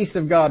the peace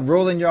of God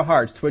rule in your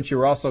hearts, to which you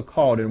are also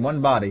called in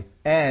one body,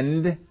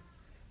 and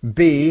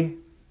be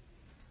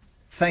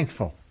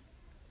thankful.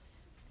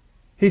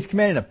 He's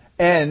commanding them,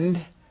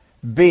 and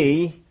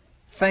be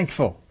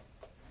thankful.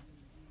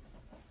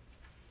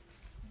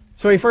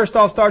 So he first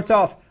off starts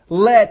off,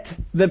 let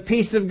the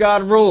peace of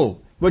God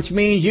rule, which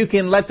means you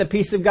can let the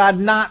peace of God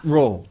not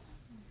rule.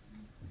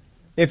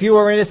 If you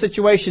are in a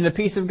situation, the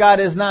peace of God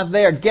is not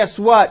there, guess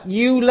what?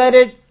 You let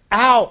it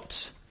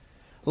out.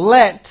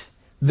 Let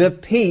the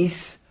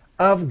peace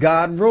of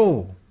God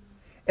rule.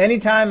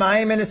 Anytime I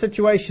am in a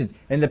situation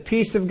and the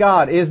peace of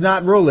God is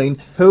not ruling,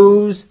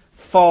 whose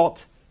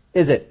fault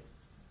is it?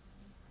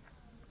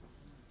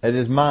 It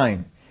is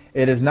mine.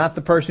 It is not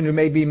the person who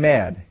made me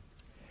mad.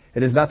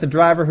 It is not the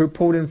driver who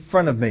pulled in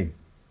front of me.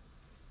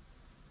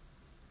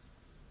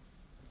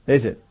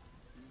 Is it?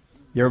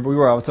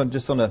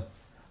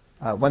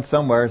 I went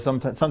somewhere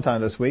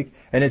sometime this week,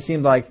 and it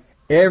seemed like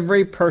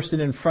every person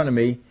in front of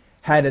me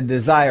had a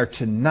desire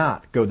to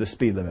not go the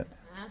speed limit.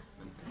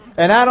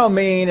 And I don't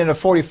mean in a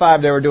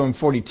 45 they were doing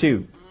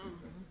 42.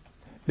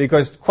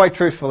 Because quite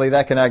truthfully,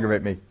 that can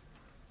aggravate me.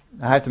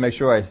 I have to make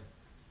sure I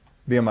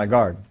be on my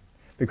guard.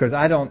 Because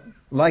I don't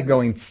like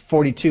going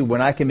 42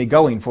 when I can be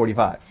going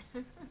 45.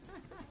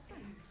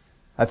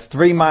 That's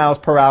 3 miles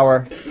per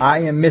hour I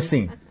am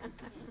missing.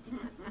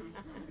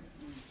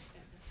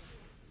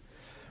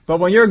 But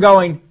when you're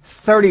going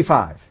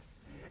 35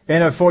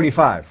 in a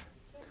 45,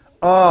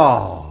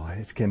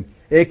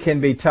 it can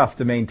be tough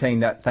to maintain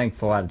that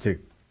thankful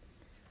attitude.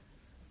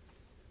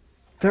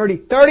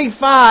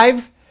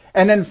 35,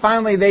 and then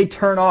finally they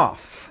turn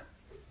off.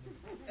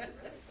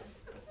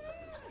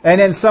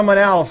 And then someone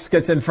else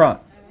gets in front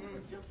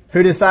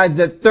who decides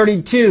that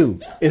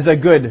 32 is a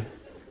good.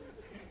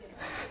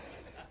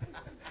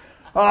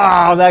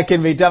 Oh, that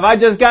can be tough. I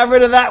just got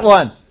rid of that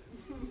one.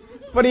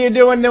 What are you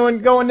doing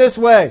going this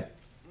way?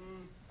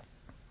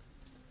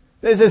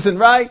 This isn't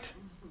right.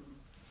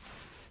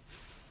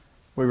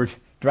 We were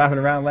driving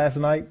around last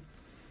night,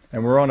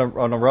 and we're on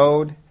a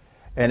road,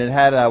 and it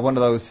had one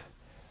of those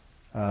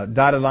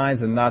dotted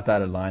lines and not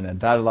dotted line, and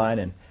dotted line,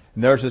 and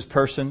there's this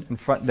person in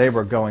front. They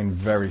were going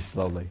very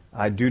slowly.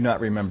 I do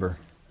not remember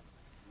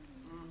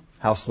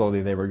how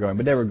slowly they were going,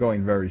 but they were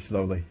going very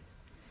slowly.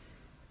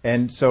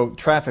 And so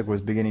traffic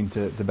was beginning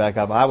to back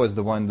up. I was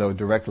the one, though,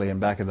 directly in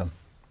back of them.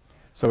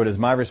 So it is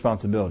my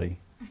responsibility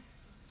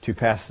to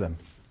pass them,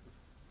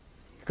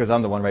 because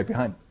I'm the one right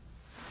behind.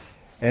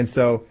 And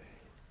so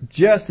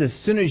just as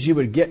soon as you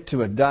would get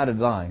to a dotted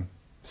line,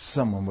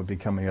 someone would be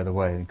coming the other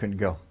way and couldn't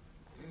go.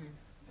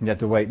 And you have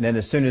to wait. And then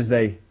as soon as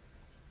they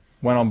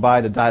went on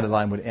by, the dotted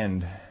line would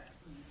end.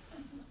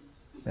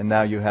 And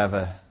now you have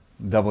a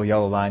double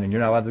yellow line, and you're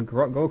not allowed to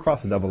go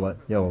across the double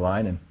yellow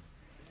line. And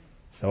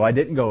so I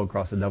didn't go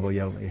across the double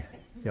yellow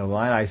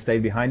line. I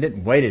stayed behind it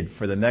and waited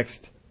for the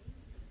next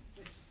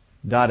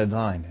dotted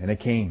line. And it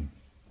came.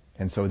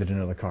 And so did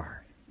another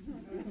car.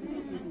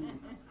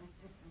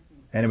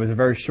 And it was a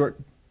very short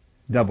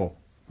double,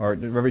 or a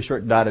very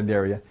short dotted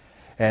area,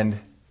 and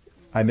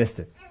I missed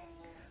it.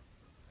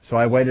 So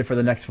I waited for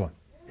the next one.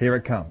 Here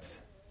it comes.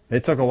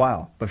 It took a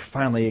while, but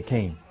finally it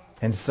came,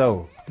 and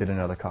so did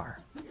another car.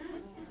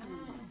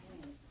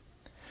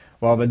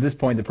 Well, at this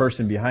point, the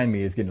person behind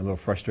me is getting a little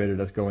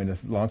frustrated us going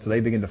this long, so they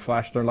begin to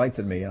flash their lights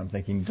at me. I'm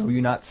thinking, do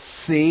you not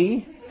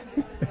see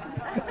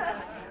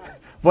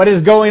what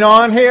is going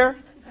on here?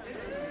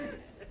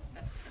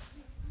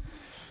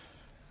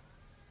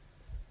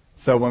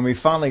 So when we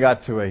finally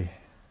got to a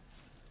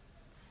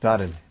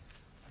dotted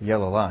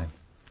yellow line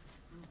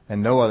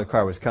and no other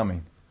car was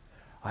coming,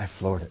 I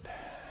floored it.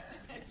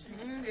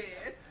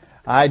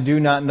 I do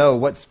not know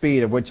what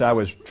speed of which I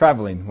was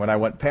traveling when I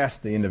went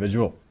past the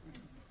individual.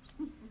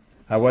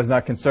 I was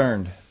not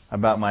concerned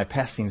about my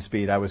passing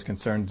speed. I was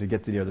concerned to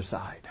get to the other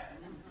side.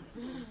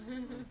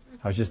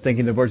 I was just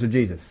thinking the words of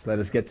Jesus. Let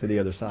us get to the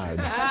other side.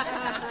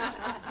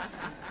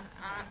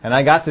 And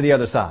I got to the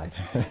other side.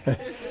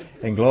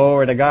 And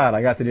glory to God,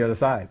 I got to the other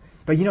side.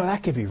 But you know,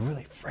 that can be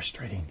really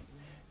frustrating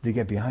to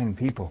get behind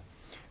people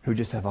who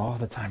just have all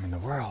the time in the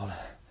world.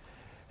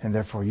 And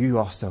therefore you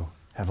also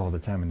have all the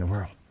time in the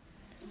world.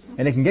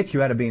 And it can get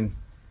you out of being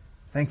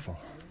thankful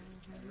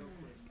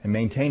and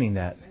maintaining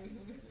that.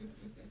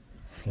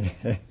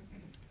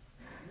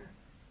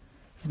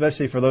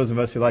 Especially for those of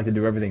us who like to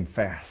do everything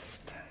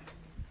fast.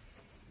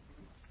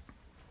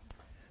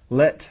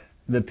 Let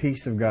the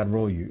peace of God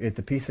rule you. If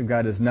the peace of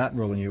God is not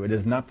ruling you, it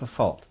is not the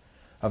fault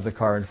of the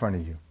car in front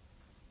of you.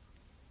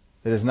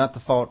 It is not the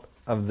fault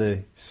of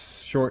the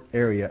short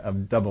area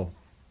of double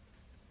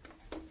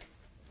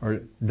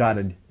or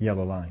dotted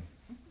yellow line.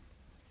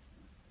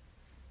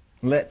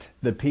 Let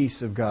the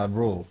peace of God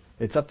rule.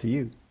 It's up to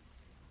you.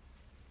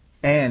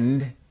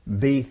 And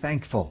be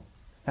thankful.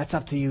 That's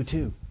up to you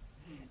too.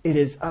 It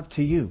is up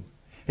to you.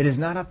 It is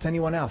not up to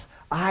anyone else.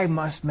 I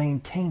must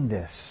maintain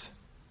this.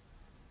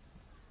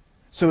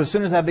 So as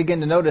soon as I begin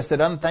to notice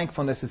that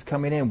unthankfulness is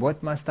coming in,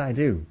 what must I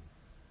do?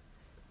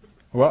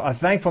 Well, a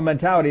thankful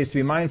mentality is to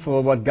be mindful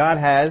of what God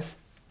has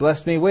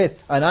blessed me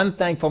with. An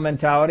unthankful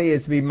mentality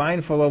is to be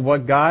mindful of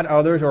what God,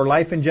 others, or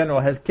life in general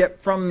has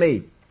kept from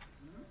me.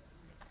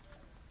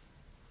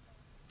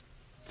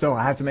 So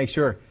I have to make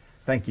sure,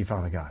 thank you,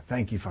 Father God.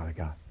 Thank you, Father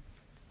God.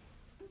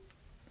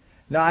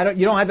 No,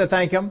 you don't have to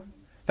thank Him.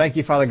 Thank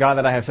you, Father God,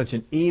 that I have such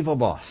an evil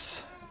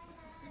boss.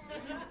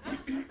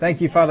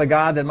 Thank you, Father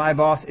God, that my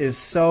boss is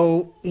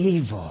so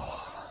evil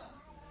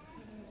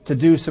to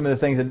do some of the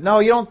things that... No,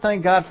 you don't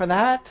thank God for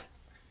that.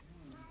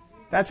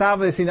 That's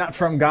obviously not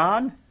from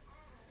God.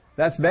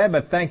 That's bad,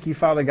 but thank you,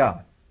 Father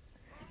God,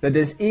 that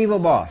this evil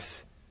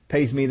boss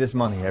pays me this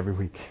money every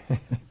week.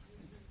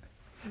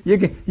 You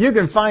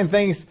can find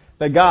things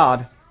that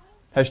God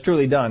has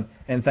truly done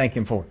and thank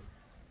Him for it.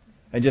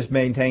 And just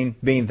maintain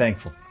being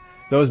thankful.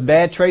 Those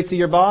bad traits of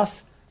your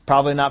boss,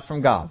 probably not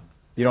from God.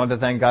 You don't have to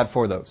thank God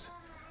for those.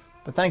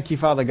 But thank you,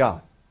 Father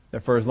God,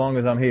 that for as long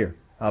as I'm here,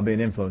 I'll be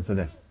an influence to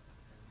them.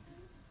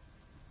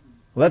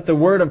 Let the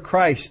word of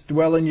Christ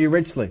dwell in you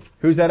richly.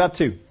 Who's that up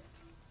to?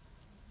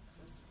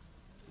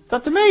 It's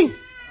up to me.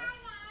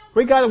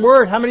 We got a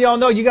word. How many of y'all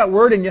know you got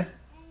word in you?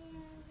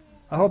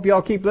 I hope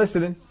y'all keep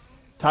listening.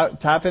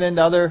 Tap it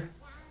into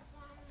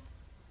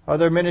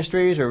other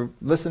ministries or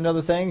listen to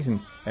other things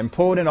and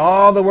pull it in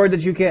all the word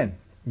that you can.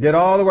 Get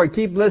all the word.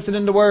 Keep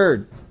listening to the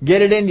word.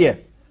 Get it in you.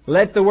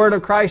 Let the word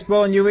of Christ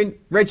dwell in you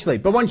richly.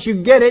 But once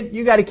you get it,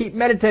 you got to keep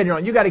meditating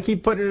on it. You got to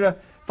keep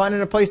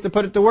finding a place to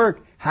put it to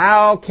work.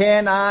 How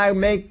can I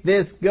make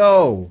this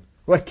go?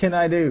 What can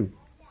I do?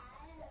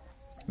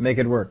 Make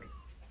it work.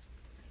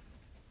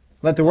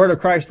 Let the word of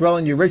Christ dwell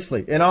in you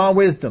richly, in all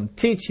wisdom,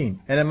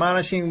 teaching and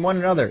admonishing one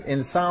another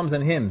in psalms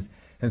and hymns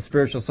and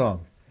spiritual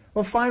songs.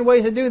 Well, find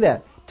ways to do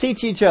that.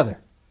 Teach each other.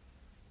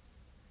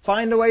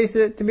 Find the ways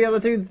to be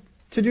able to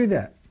do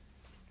that.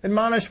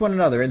 Admonish one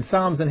another in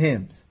psalms and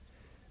hymns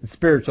and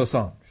spiritual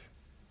songs.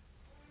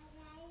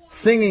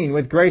 Singing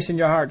with grace in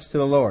your hearts to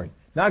the Lord.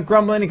 Not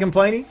grumbling and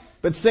complaining,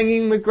 but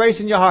singing with grace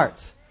in your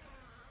hearts.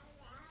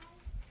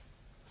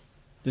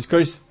 Just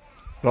because,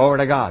 glory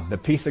to God, the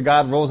peace of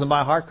God rolls in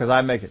my heart because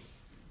I make it.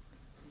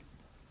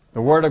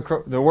 The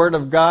word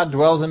of God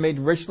dwells in me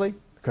richly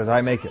because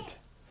I make it.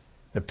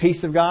 The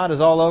peace of God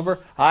is all over.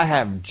 I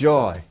have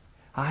joy.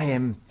 I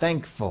am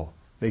thankful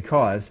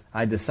because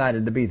I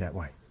decided to be that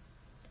way.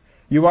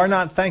 You are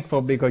not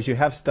thankful because you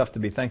have stuff to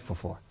be thankful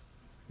for.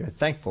 You're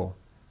thankful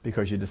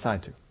because you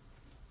decide to.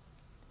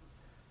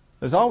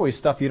 There's always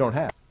stuff you don't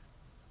have.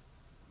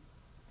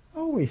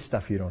 Always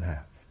stuff you don't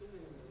have.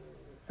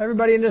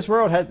 Everybody in this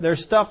world,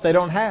 there's stuff they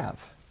don't have.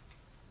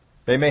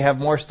 They may have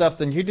more stuff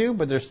than you do,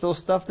 but there's still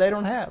stuff they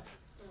don't have.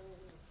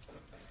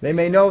 They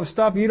may know of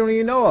stuff you don't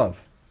even know of.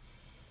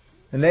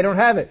 And they don't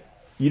have it.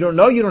 You don't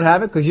know you don't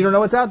have it because you don't know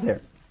what's out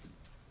there.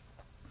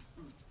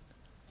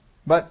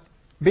 But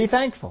be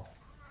thankful.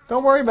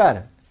 Don't worry about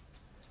it.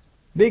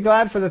 Be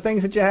glad for the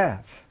things that you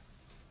have.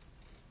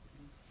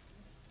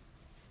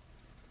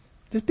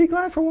 Just be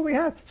glad for what we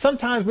have.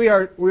 Sometimes we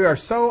are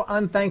so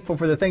unthankful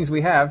for the things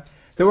we have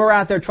that we're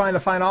out there trying to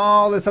find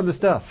all this other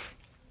stuff.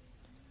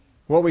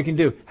 What we can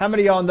do. How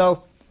many of y'all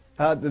know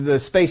the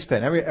space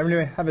pen?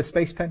 Everyone have a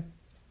space pen?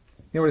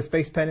 You know what a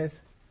space pen is?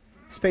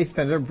 Space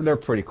pen, they're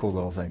pretty cool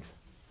little things.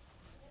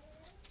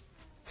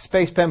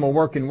 Space pen will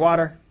work in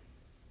water.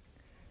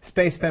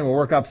 Space pen will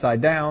work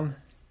upside down.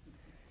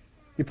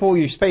 You pull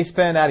your space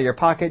pen out of your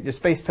pocket, your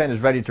space pen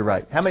is ready to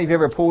write. How many of you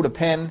ever pulled a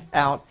pen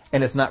out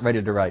and it's not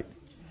ready to write?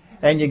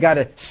 And you got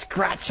to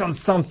scratch on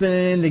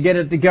something to get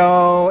it to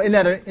go.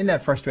 Isn't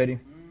that frustrating?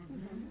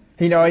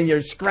 You know, and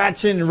you're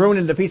scratching and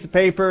ruining the piece of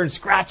paper and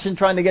scratching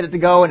trying to get it to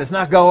go and it's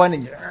not going.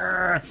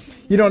 And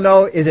you don't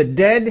know, is it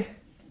dead?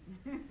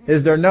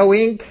 Is there no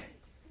ink?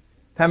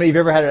 How many of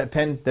you ever had a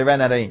pen that ran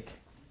out of ink?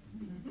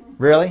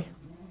 Really?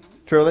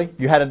 Truly?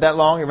 You had it that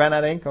long, it ran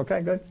out of ink?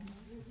 Okay, good.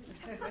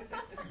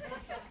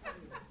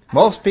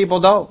 Most people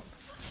don't.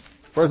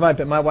 Where's my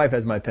pen? My wife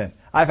has my pen.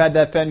 I've had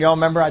that pen. Y'all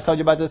remember I told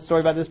you about this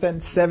story about this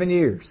pen? 7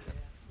 years.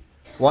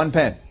 One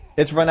pen.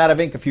 It's run out of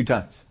ink a few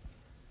times.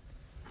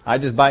 I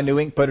just buy new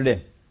ink, put it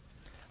in.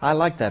 I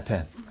like that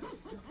pen.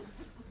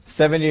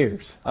 7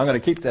 years. I'm going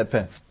to keep that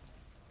pen.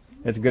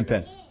 It's a good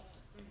pen.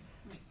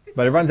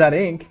 But it runs out of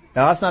ink.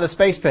 Now that's not a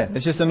space pen.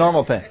 It's just a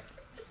normal pen.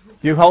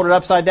 You hold it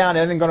upside down,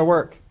 it isn't going to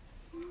work.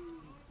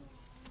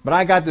 But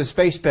I got this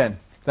space pen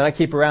that I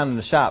keep around in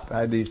the shop.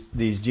 I have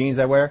these jeans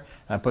I wear.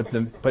 I put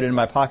it in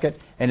my pocket,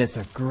 and it's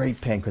a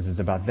great pen because it's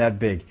about that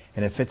big,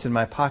 and it fits in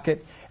my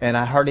pocket, and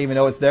I hardly even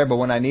know it's there. But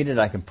when I need it,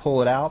 I can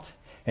pull it out,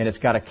 and it's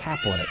got a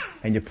cap on it.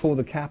 And you pull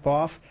the cap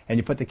off, and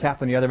you put the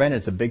cap on the other end,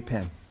 and it's a big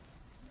pen,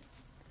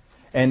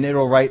 and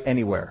it'll write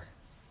anywhere,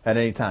 at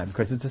any time,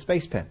 because it's a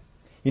space pen.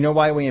 You know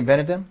why we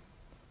invented them?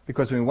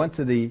 Because when we went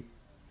to the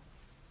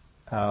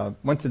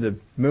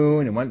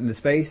moon and went into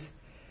space,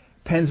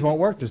 pens won't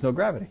work. There's no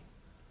gravity.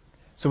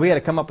 So we had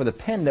to come up with a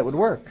pen that would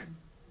work.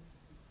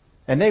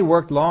 And they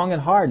worked long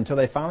and hard until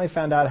they finally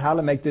found out how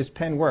to make this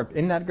pen work.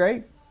 Isn't that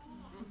great?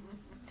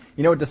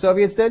 You know what the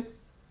Soviets did?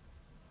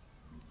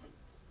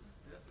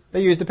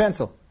 They used a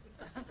pencil.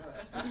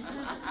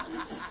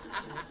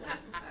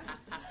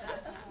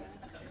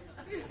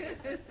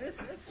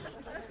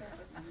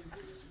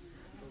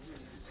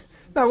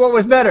 Now, what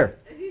was better?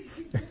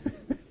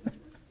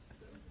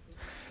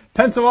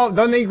 Pencil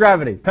doesn't need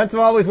gravity.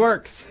 Pencil always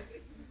works.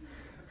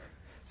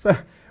 So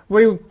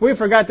we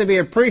forgot to be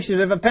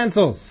appreciative of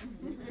pencils.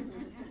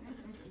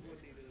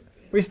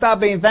 We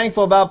stopped being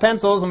thankful about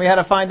pencils, and we had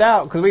to find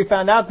out, because we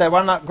found out that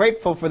we're not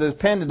grateful for this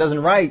pen that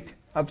doesn't write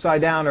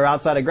upside down or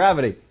outside of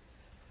gravity.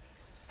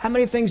 How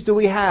many things do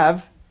we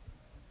have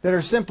that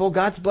are simple,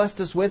 God's blessed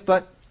us with,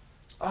 but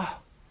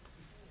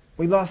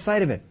we lost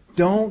sight of it?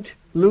 Don't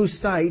lose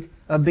sight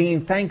of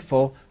being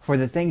thankful for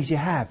the things you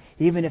have,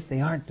 even if they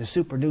aren't the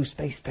super new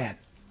space pen.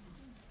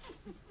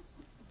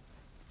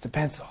 It's a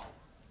pencil.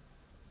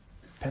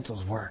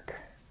 Pencils work.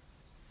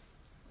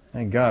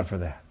 Thank God for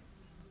that.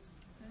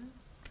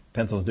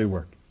 Pencils do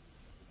work.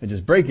 They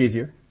just break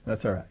easier.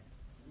 That's all right.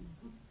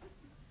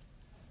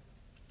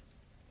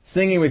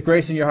 Singing with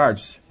grace in your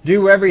hearts.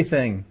 Do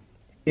everything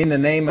in the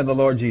name of the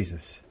Lord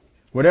Jesus.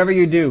 Whatever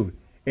you do,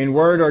 in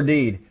word or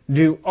deed,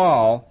 do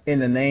all in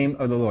the name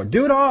of the Lord.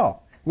 Do it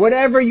all.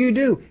 Whatever you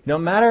do. No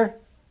matter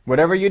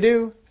whatever you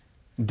do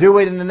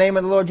it in the name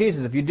of the Lord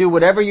Jesus. If you do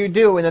whatever you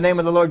do in the name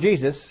of the Lord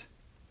Jesus,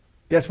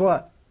 guess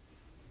what?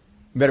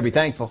 You better be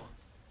thankful.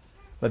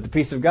 Let the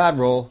peace of God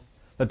rule.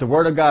 Let the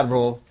Word of God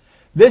rule.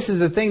 This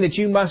is a thing that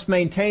you must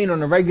maintain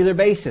on a regular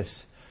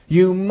basis.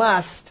 You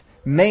must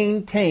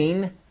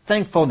maintain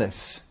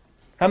thankfulness.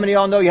 How many of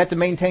y'all know you have to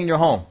maintain your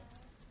home?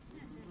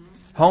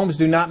 Homes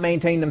do not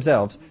maintain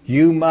themselves.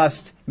 You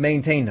must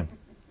maintain them.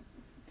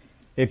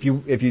 If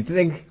you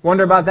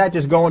wonder about that,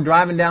 just go and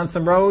driving down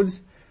some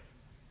roads,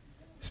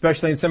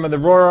 especially in some of the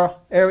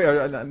rural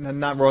area,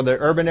 not rural, the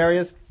urban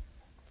areas,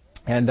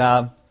 and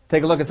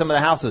take a look at some of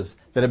the houses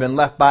that have been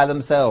left by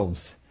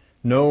themselves.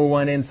 No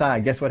one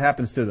inside. Guess what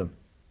happens to them?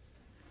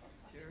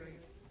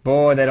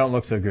 Boy, they don't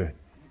look so good.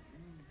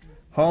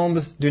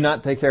 Homes do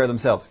not take care of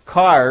themselves.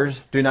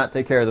 Cars do not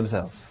take care of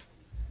themselves.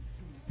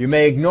 You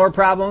may ignore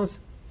problems,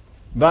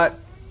 but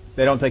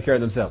they don't take care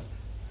of themselves.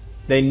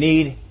 They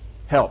need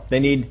help.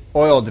 They need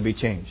oil to be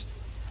changed.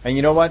 And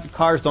you know what?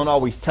 Cars don't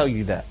always tell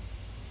you that.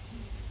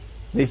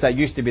 At least that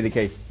used to be the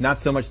case. Not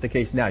so much the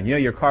case now. You know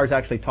your cars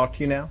actually talk to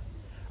you now?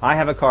 I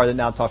have a car that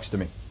now talks to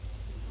me.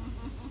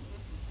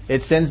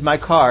 My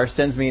car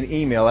sends me an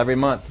email every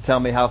month to tell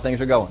me how things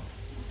are going.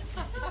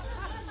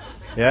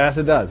 Yes,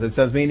 it does. It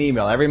sends me an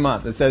email every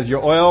month. It says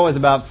your oil is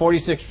about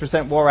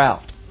 46% wore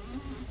out.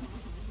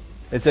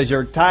 It says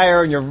your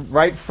tire in your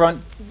right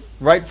front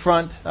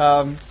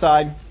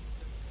side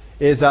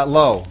is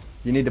low.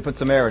 You need to put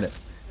some air in it.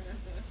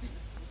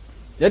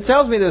 It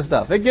tells me this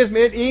stuff. It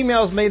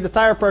emails me the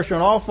tire pressure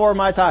on all 4 of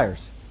my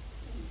tires.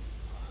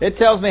 It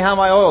tells me how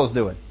my oil is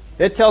doing.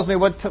 It tells me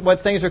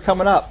what things are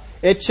coming up.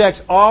 It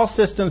checks all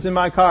systems in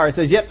my car. It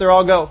says, yep, they're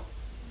all go.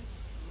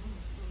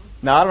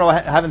 Now, I don't know, I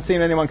haven't seen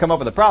anyone come up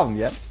with a problem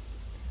yet.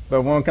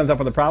 But when it comes up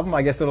with a problem,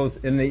 I guess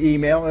in the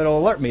email, it'll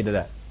alert me to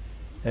that.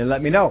 And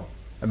let me know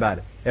about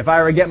it. If I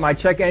ever get my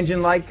check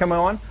engine light come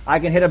on, I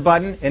can hit a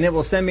button and it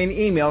will send me an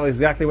email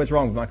exactly what's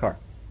wrong with my car.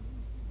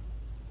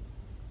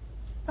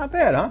 Not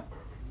bad, huh?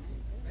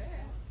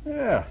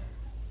 Yeah.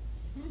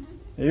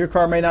 Your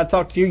car may not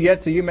talk to you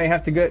yet, so you may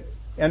have to get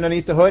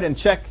underneath the hood and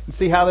check and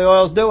see how the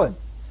oil's doing.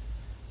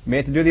 You may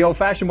have to do the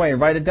old-fashioned way and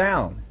write it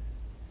down.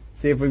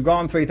 See if we've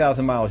gone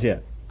 3,000 miles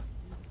yet.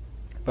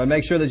 But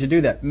make sure that you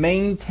do that.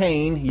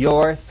 Maintain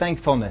your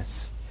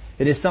thankfulness.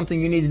 It is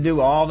something you need to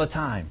do all the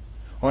time,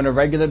 on a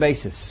regular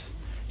basis.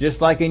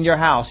 Just like in your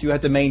house, you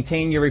have to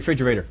maintain your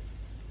refrigerator.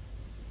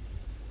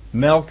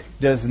 Milk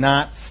does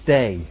not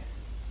stay.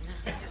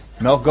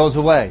 Milk goes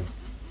away.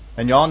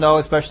 And y'all know,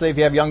 especially if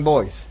you have young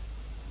boys.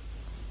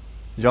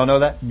 Did y'all know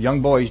that?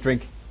 Young boys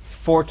drink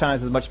 4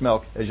 times as much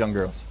milk as young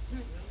girls.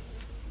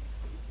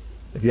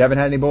 If you haven't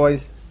had any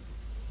boys,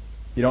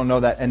 you don't know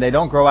that. And they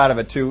don't grow out of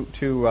it too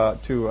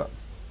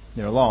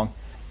long.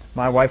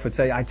 My wife would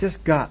say, I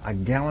just got a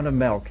gallon of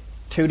milk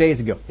 2 days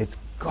ago. It's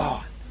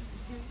gone.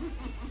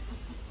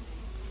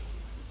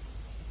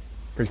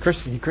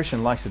 Because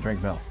Christian likes to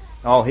drink milk.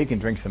 Oh, he can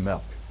drink some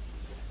milk.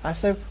 I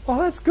said, well,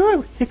 that's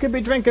good. He could be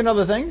drinking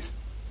other things.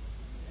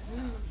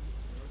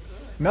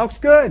 Milk's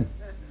good.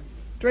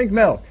 Drink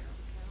milk.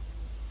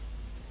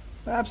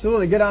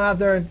 Absolutely. Get on out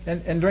there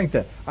and drink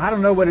that. I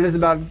don't know what it is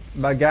about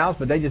gals,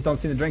 but they just don't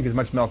seem to drink as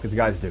much milk as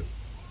guys do.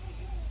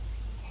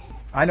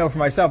 I know for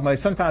myself,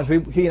 sometimes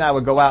he and I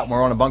would go out when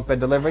we're on a bunk bed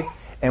delivery,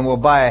 and we'll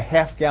buy a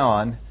half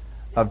gallon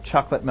of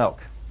chocolate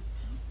milk.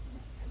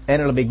 And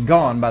it'll be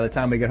gone by the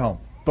time we get home.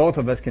 Both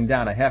of us can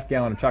down a half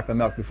gallon of chocolate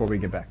milk before we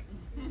get back.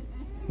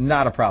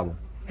 Not a problem.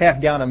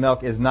 Half gallon of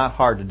milk is not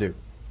hard to do.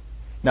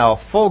 Now, a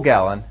full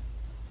gallon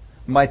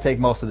might take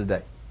most of the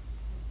day.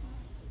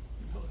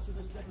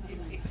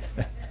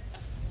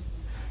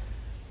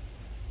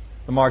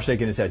 Lamar's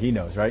shaking his head. He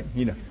knows, right?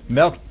 You know,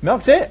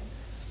 milk's it.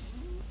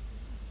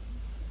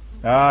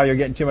 Ah, you're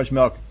getting too much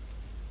milk.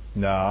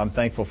 No, I'm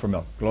thankful for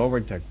milk.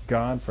 Glory to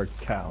God for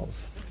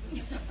cows.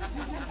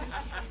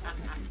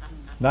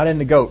 Not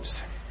into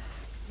goats.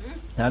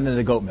 Not into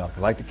the goat milk. I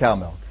like the cow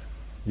milk.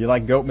 You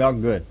like goat milk?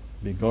 Good.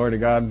 Be glory to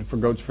God for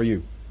goats for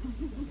you.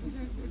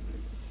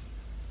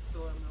 Soy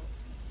milk.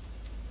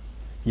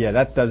 Yeah,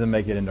 that doesn't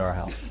make it into our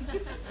house.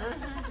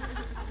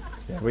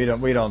 Yeah, we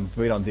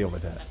don't deal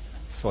with that.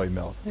 Soy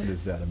milk. What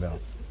is that about?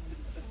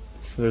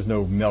 So there's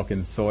no milk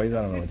in soy.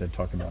 I don't know what they're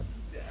talking about.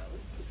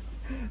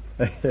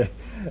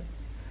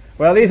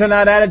 Well, these are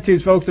not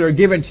attitudes, folks, that are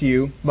given to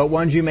you, but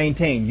ones you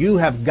maintain. You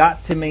have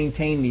got to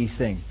maintain these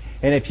things.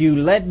 And if you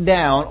let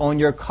down on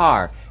your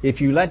car,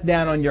 if you let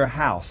down on your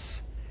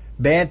house,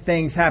 bad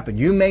things happen.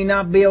 You may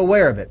not be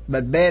aware of it,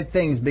 but bad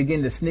things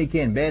begin to sneak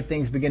in. Bad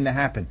things begin to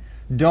happen.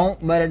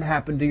 Don't let it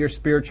happen to your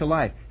spiritual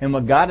life. And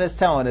what God is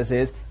telling us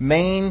is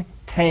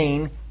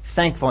maintain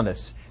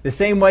thankfulness. The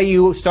same way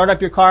you start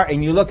up your car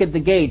and you look at the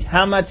gauge,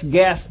 how much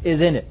gas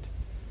is in it?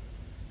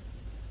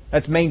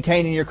 That's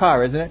maintaining your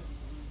car, isn't it?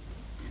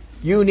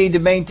 You need to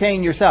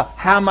maintain yourself.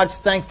 How much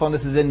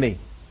thankfulness is in me?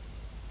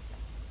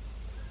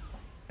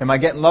 Am I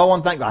getting low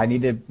on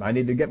thankfulness? I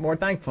need to get more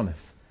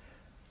thankfulness.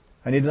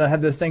 I need to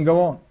have this thing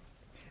go on.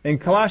 In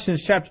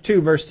Colossians chapter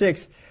 2, verse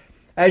 6,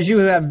 as you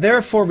have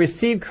therefore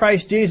received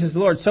Christ Jesus the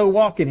Lord, so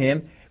walk in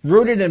Him,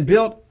 rooted and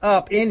built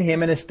up in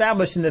Him and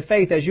established in the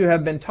faith as you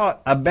have been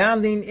taught,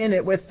 abounding in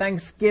it with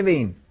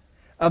thanksgiving.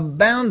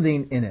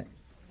 Abounding in it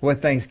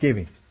with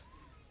thanksgiving.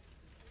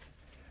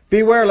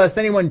 Beware lest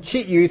anyone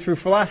cheat you through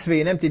philosophy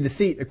and empty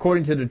deceit,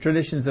 according to the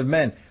traditions of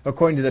men,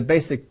 according to the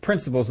basic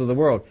principles of the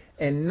world,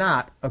 and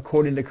not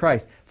according to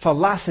Christ.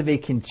 Philosophy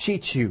can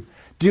cheat you.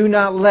 Do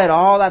not let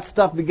all that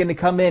stuff begin to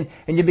come in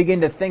and you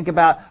begin to think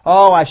about,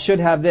 oh, I should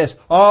have this.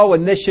 Oh,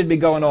 and this should be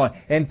going on.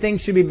 And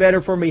things should be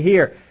better for me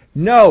here.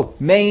 No,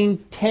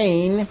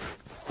 maintain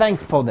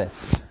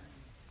thankfulness.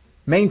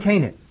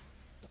 Maintain it.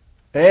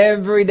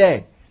 Every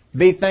day,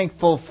 be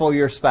thankful for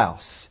your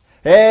spouse.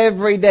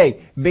 Every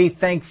day, be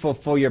thankful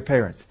for your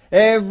parents.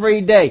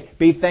 Every day,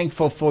 be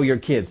thankful for your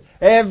kids.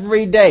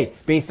 Every day,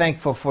 be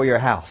thankful for your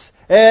house.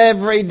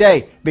 Every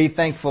day, be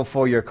thankful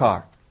for your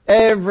car.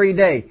 Every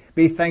day,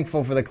 be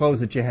thankful for the clothes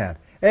that you have.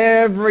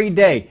 Every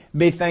day,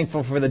 be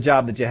thankful for the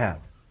job that you have.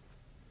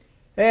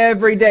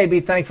 Every day, be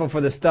thankful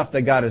for the stuff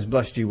that God has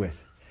blessed you with.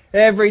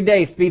 Every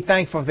day, be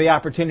thankful for the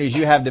opportunities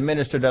you have to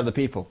minister to other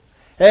people.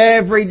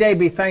 Every day,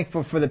 be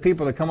thankful for the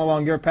people that come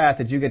along your path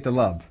that you get to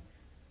love,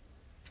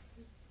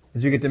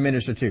 that you get to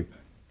minister to.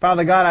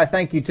 Father God, I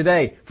thank you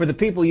today for the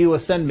people you will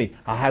send me.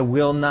 I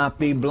will not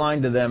be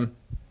blind to them.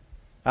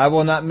 I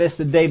will not miss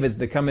the Davids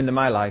that come into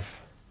my life.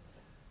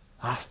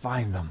 I'll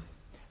find them.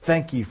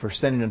 Thank you for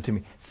sending them to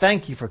me.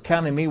 Thank you for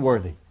counting me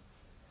worthy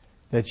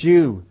that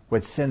you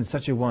would send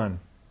such a one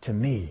to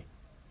me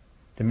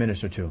to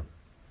minister to them.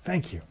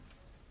 Thank you.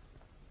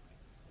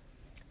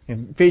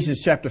 In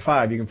Ephesians chapter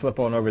 5, you can flip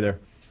on over there.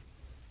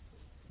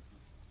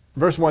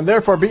 Verse 1,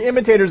 therefore be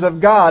imitators of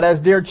God as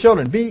dear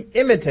children. Be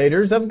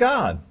imitators of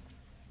God.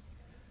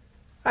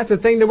 That's the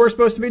thing that we're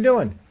supposed to be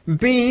doing.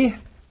 Be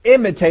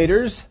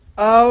imitators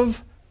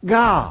of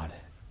God.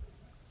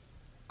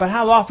 But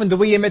how often do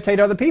we imitate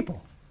other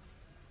people?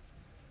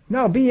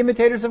 No, be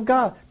imitators of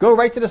God. Go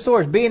right to the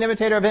source. Be an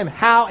imitator of Him.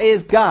 How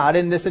is God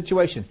in this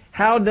situation?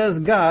 How does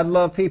God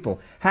love people?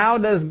 How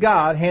does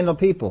God handle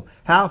people?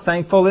 How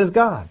thankful is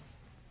God?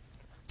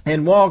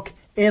 And walk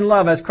in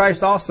love as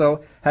Christ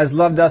also has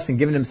loved us and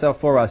given Himself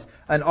for us,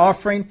 an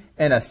offering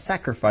and a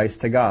sacrifice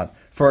to God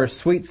for a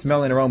sweet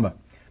smelling aroma.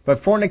 But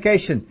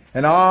fornication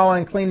and all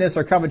uncleanness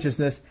or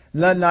covetousness,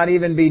 let not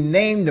even be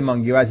named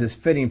among you as is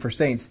fitting for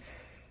saints.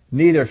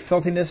 Neither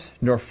filthiness,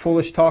 nor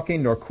foolish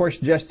talking, nor coarse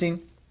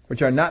jesting,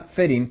 which are not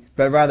fitting,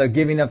 but rather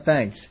giving of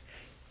thanks.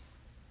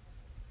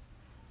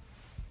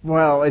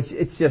 Well,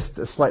 it's just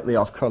a slightly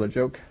off-color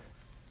joke.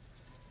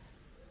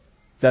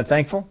 Is that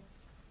thankful?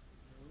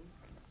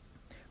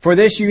 For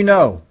this you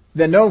know,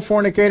 that no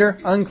fornicator,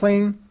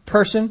 unclean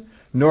person,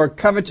 nor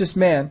covetous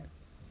man,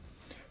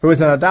 who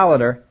is an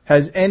idolater,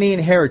 has any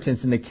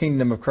inheritance in the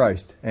kingdom of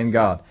Christ and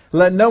God.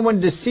 Let no one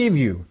deceive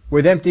you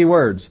with empty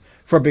words,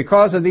 for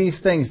because of these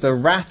things the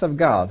wrath of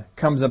God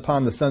comes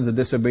upon the sons of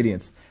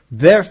disobedience.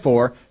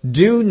 Therefore,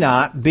 do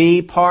not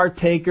be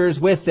partakers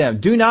with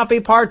them. Do not be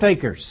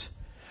partakers.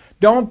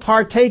 Don't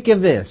partake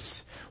of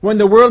this. When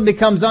the world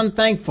becomes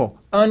unthankful,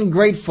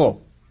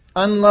 ungrateful,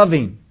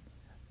 unloving,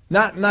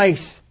 not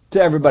nice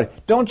to everybody,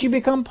 don't you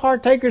become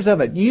partakers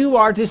of it. You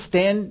are to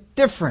stand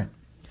different.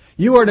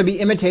 You are to be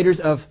imitators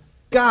of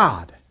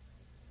God.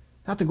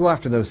 Not to go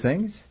after those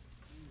things.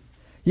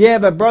 Yeah,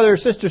 but brother or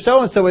sister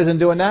so-and-so isn't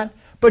doing that.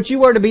 But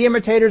you are to be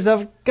imitators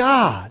of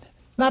God.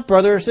 Not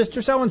brother or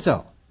sister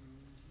so-and-so.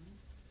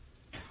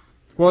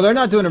 Well, they're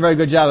not doing a very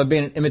good job of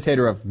being an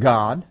imitator of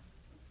God.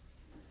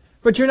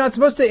 But you're not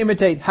supposed to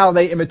imitate how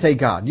they imitate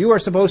God. You are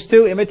supposed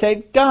to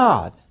imitate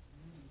God.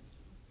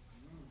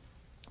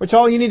 Which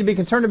all you need to be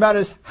concerned about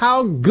is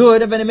how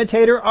good of an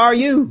imitator are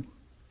you?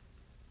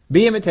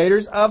 Be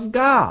imitators of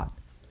God.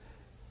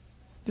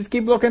 Just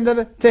keep looking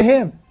to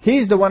Him.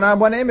 He's the one I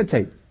want to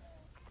imitate.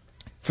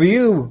 For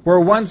you were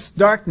once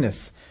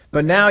darkness,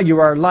 but now you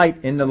are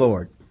light in the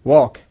Lord.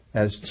 Walk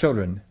as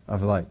children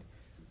of light.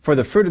 For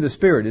the fruit of the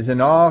Spirit is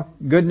in all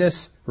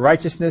goodness,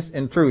 righteousness,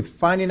 and truth,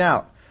 finding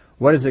out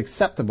what is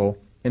acceptable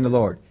in the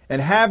Lord.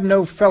 And have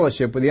no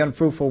fellowship with the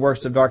unfruitful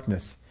works of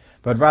darkness,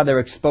 but rather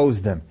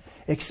expose them.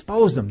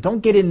 Expose them.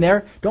 Don't get in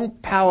there.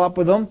 Don't pal up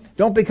with them.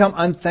 Don't become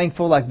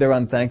unthankful like they're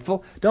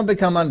unthankful. Don't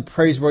become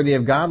unpraiseworthy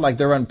of God like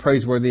they're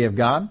unpraiseworthy of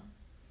God.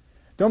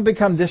 Don't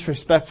become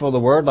disrespectful of the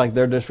Word like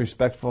they're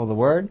disrespectful of the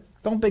Word.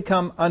 Don't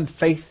become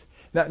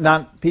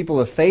not people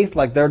of faith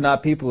like they're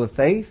not people of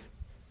faith.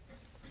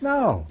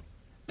 No.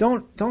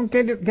 Don't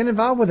get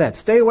involved with that.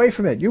 Stay away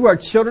from it. You are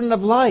children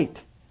of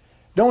light.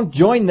 Don't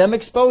join them.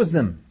 Expose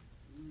them.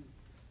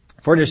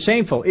 For it is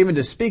shameful even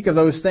to speak of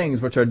those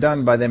things which are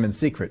done by them in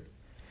secret.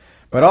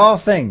 But all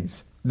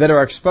things that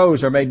are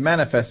exposed are made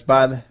manifest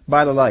by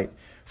the light.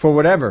 For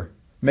whatever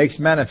makes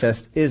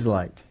manifest is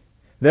light.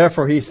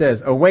 Therefore he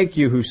says, awake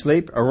you who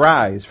sleep,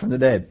 arise from the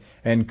dead,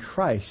 and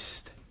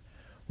Christ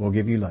will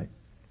give you light.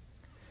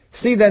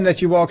 See then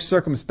that you walk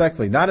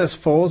circumspectly, not as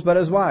fools, but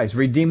as wise,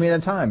 redeeming the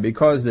time,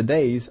 because the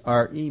days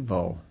are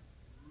evil.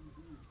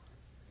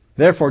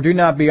 Therefore do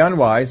not be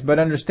unwise, but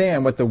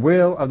understand what the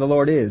will of the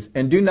Lord is,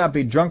 and do not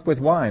be drunk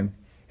with wine,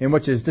 in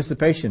which is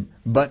dissipation,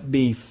 but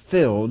be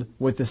filled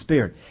with the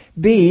Spirit.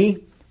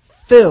 Be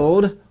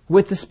filled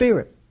with the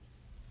Spirit.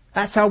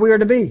 That's how we are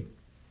to be.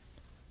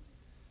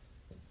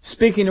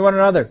 Speaking to one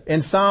another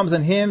in psalms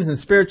and hymns and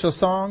spiritual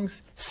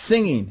songs,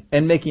 singing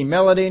and making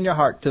melody in your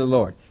heart to the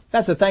Lord.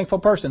 That's a thankful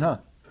person, huh?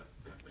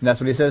 And that's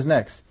what he says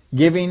next.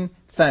 Giving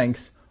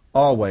thanks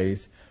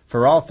always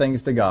for all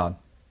things to God,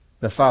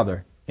 the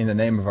Father, in the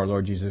name of our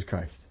Lord Jesus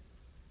Christ.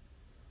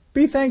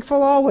 Be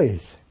thankful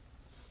always.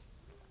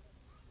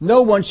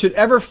 No one should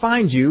ever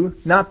find you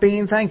not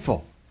being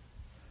thankful.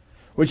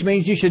 Which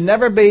means you should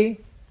never be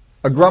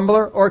a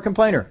grumbler or a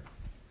complainer.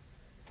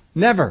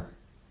 Never.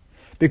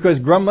 Because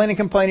grumbling and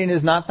complaining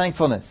is not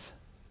thankfulness.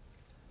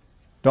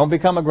 Don't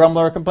become a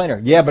grumbler or complainer.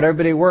 Yeah, but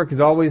everybody at work is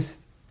always...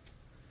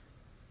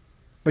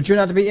 But you're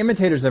not to be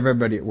imitators of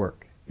everybody at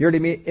work. You're to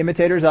be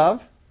imitators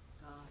of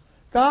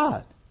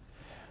God.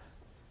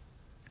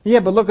 Yeah,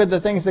 but look at the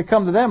things that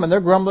come to them and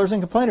they're grumblers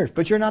and complainers.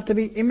 But you're not to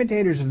be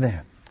imitators of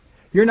them.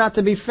 You're not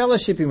to be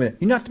fellowshipping with them.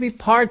 You're not to be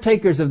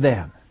partakers of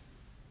them.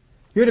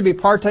 You're to be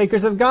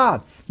partakers of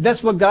God.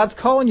 That's what God's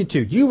calling you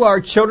to. You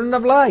are children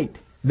of light.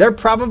 They're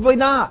probably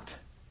not.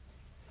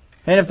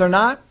 And if they're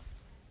not,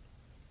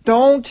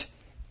 don't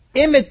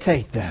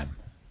imitate them.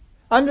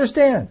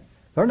 Understand,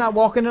 they're not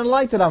walking in the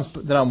light that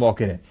I'm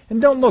walking in.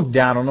 And don't look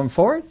down on them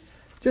for it.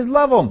 Just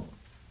love them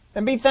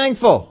and be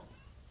thankful.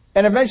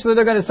 And eventually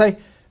they're going to say,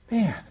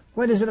 man,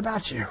 what is it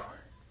about you?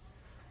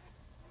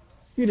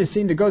 You just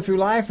seem to go through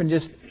life and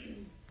just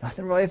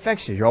nothing really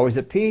affects you. You're always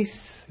at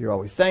peace. You're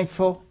always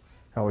thankful.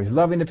 You're always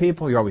loving to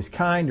people. You're always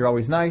kind. You're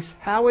always nice.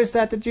 How is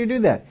that you do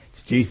that?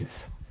 It's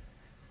Jesus.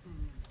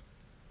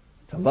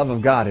 The love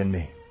of God in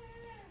me.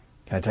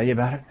 Can I tell you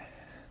about it?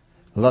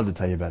 I'd love to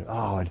tell you about it.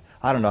 Oh,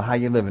 I don't know how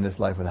you live in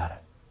this life without it.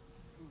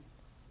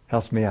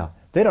 Helps me out.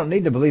 They don't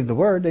need to believe the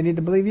Word. They need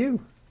to believe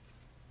you.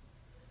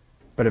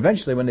 But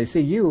eventually when they see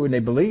you and they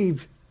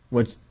believe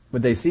what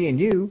they see in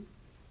you,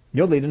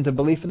 you'll lead them to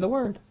belief in the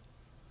Word.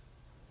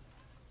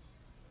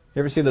 You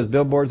ever see those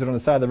billboards that are on the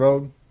side of the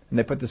road and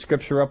they put the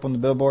scripture up on the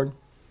billboard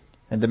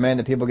and demand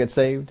that people get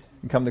saved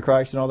and come to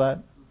Christ and all that?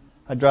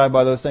 I drive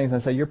by those things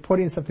and I say, you're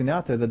putting something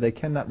out there that they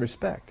cannot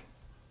respect.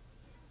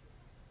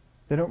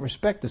 They don't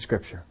respect the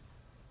Scripture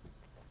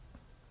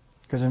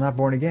because they're not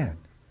born again.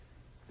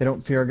 They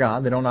don't fear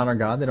God. They don't honor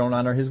God. They don't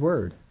honor His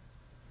Word.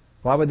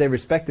 Why would they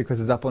respect it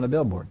because it's up on a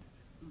billboard?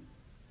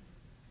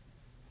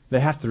 They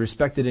have to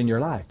respect it in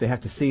your life. They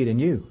have to see it in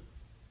you.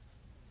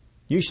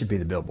 You should be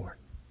the billboard.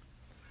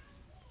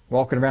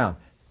 Walking around,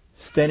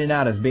 standing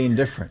out as being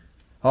different.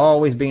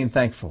 Always being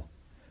thankful.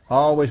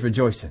 Always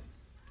rejoicing.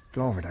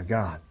 Glory to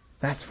God.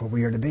 That's what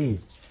we are to be.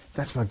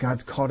 That's what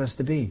God's called us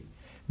to be.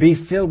 Be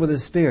filled with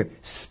His Spirit,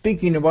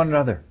 speaking to one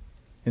another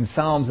in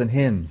psalms and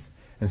hymns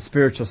and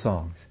spiritual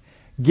songs.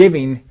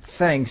 Giving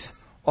thanks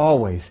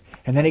always.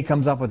 And then he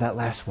comes up with that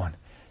last one.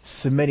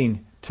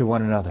 Submitting to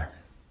one another.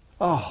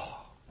 Oh,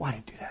 why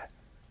did he do that?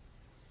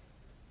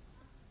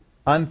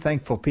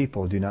 Unthankful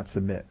people do not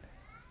submit.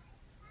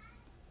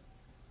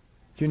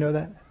 Do you know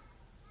that?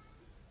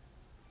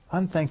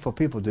 Unthankful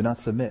people do not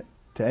submit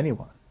to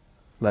anyone,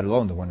 let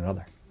alone to one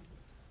another.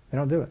 They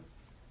don't do it.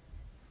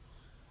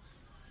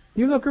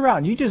 You look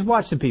around, you just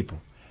watch some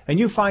people, and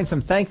you find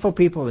some thankful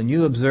people and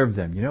you observe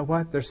them. You know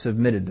what? They're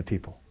submitted to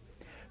people.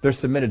 They're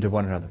submitted to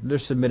one another. They're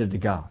submitted to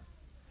God.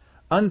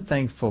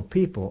 Unthankful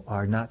people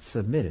are not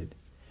submitted.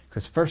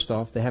 Because first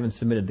off, they haven't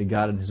submitted to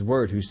God and His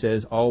Word, who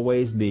says,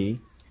 always be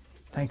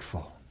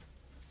thankful.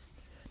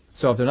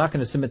 So if they're not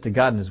going to submit to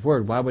God and His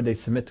Word, why would they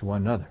submit to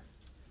one another?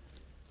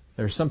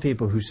 There are some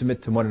people who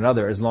submit to one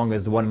another as long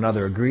as the one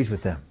another agrees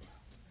with them.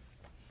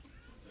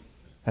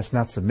 That's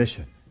not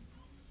submission.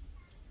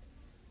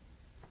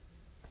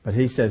 But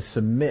he says,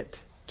 submit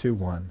to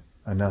one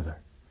another.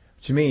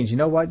 Which means, you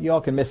know what? You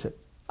all can miss it.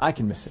 I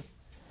can miss it.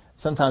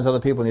 Sometimes other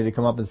people need to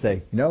come up and say,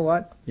 you know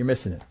what? You're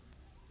missing it.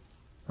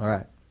 All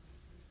right.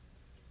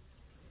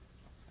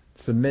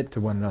 Submit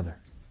to one another.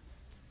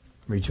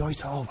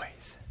 Rejoice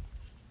always.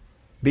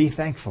 Be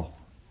thankful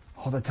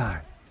all the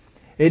time.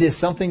 It is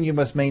something you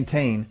must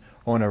maintain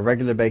on a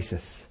regular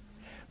basis.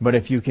 But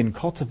if you can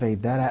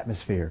cultivate that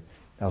atmosphere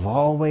of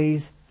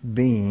always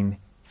being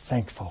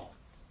thankful,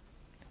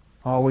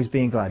 always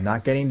being glad,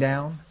 not getting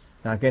down,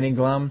 not getting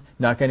glum,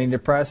 not getting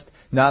depressed,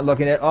 not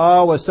looking at,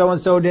 oh, well,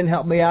 so-and-so didn't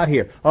help me out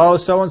here. Oh,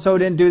 so-and-so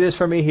didn't do this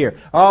for me here.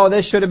 Oh,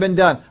 this should have been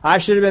done. I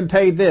should have been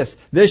paid this.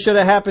 This should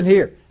have happened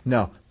here.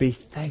 No, be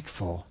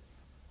thankful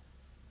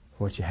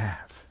for what you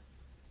have.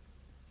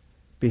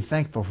 Be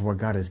thankful for what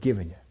God has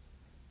given you.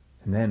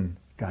 And then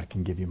God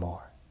can give you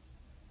more.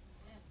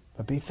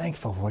 But be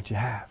thankful for what you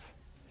have.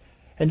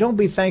 And don't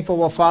be thankful,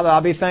 well, Father,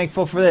 I'll be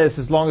thankful for this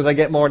as long as I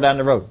get more down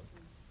the road.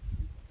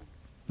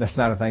 That's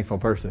not a thankful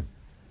person.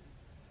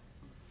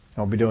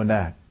 Don't be doing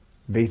that.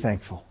 Be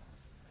thankful.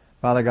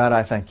 Father God,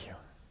 I thank you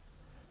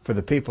for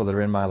the people that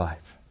are in my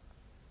life.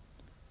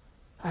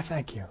 I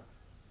thank you.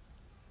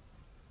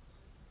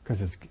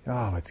 Because it's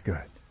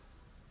good.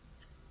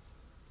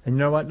 And you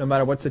know what? No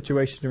matter what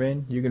situation you're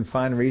in, you can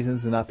find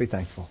reasons to not be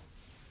thankful.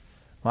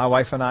 My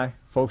wife and I,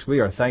 folks, we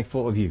are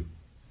thankful of you.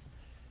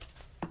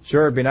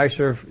 Sure, it'd be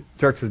nicer if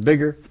church was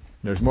bigger,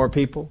 there's more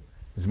people,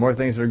 there's more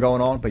things that are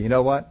going on, but you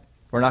know what?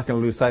 We're not going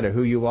to lose sight of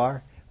who you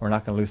are. We're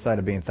not going to lose sight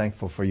of being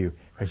thankful for you.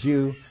 Because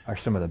you are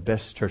some of the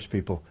best church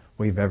people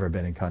we've ever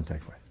been in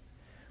contact with.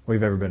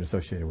 We've ever been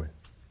associated with.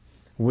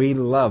 We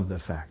love the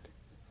fact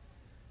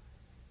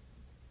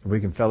that we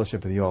can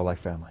fellowship with you all like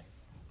family.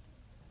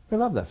 We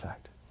love that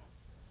fact.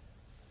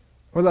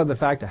 We love the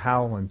fact of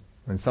how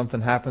when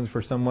something happens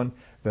for someone,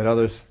 that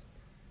others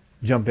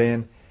jump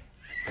in,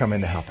 come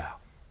in to help out.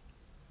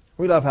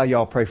 We love how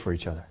y'all pray for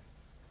each other.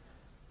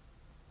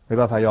 We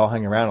love how y'all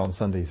hang around on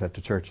Sundays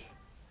after church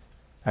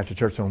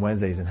on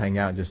Wednesdays and hang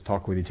out and just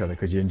talk with each other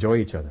because you enjoy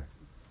each other.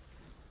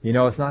 You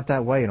know, it's not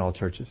that way in all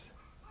churches.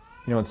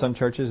 You know, in some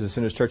churches, as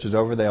soon as church is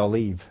over, they all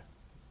leave.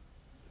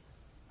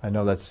 I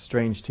know that's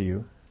strange to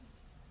you,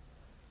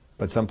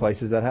 but some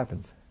places that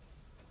happens.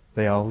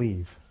 They all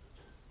leave.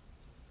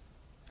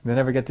 They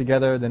never get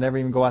together. They never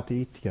even go out to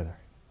eat together.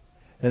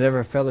 They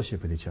never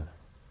fellowship with each other.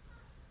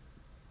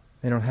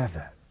 They don't have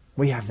that.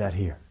 We have that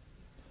here.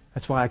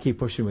 That's why I keep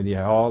pushing with you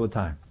all the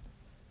time.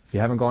 If you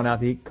haven't gone out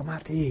to eat, come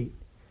out to eat.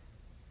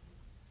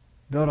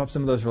 Build up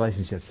some of those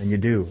relationships, and you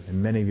do.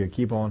 And many of you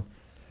keep on,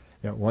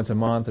 once a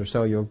month or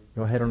so, you'll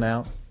head on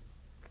out.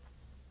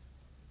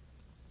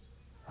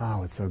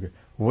 Oh, it's so good.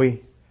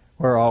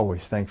 We're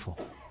always thankful.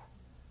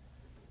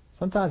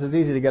 Sometimes it's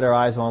easy to get our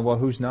eyes on, well,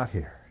 who's not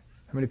here?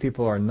 How many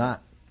people are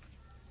not?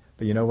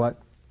 But you know what?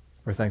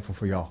 We're thankful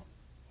for y'all.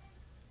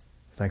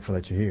 We're thankful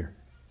that you're here.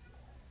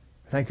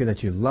 We're thankful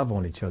that you love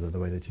on each other the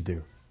way that you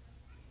do.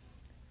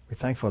 We're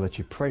thankful that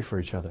you pray for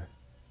each other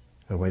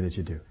the way that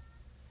you do.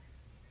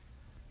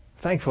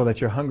 Thankful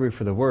that you're hungry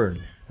for the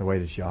Word the way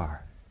that you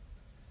are.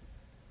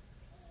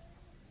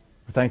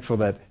 We're thankful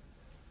that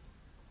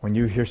when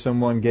you hear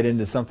someone get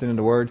into something in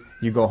the Word,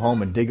 you go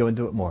home and dig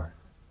into it more.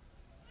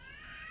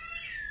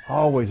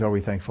 Always are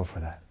we thankful for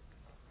that,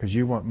 because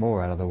you want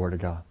more out of the Word of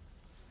God.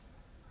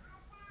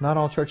 Not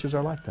all churches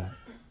are like that,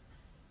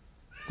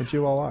 but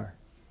you all are.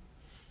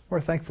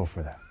 We're thankful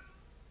for that.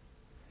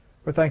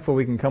 We're thankful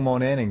we can come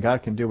on in and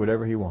God can do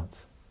whatever He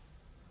wants.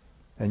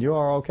 And you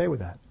are okay with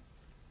that.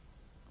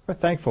 We're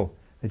thankful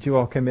that you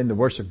all come in to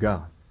worship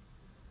God.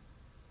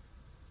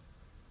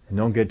 And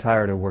don't get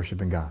tired of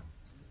worshiping God.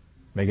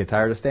 You may get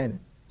tired of standing,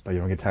 but you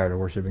don't get tired of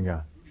worshiping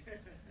God.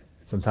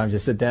 Sometimes you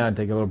sit down and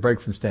take a little break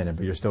from standing,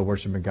 but you're still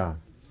worshiping God.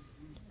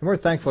 And we're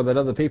thankful that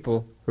other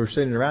people who are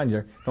sitting around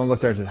you don't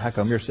look there and say, how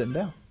come you're sitting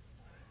down?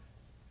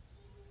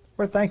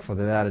 We're thankful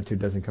that attitude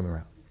doesn't come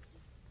around.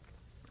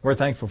 We're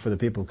thankful for the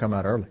people who come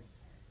out early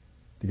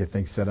to get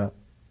things set up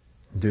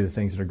and do the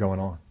things that are going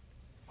on.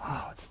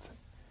 Wow,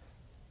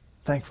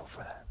 thankful for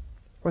that.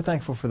 We're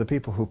thankful for the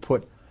people who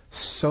put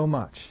so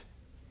much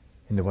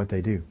into what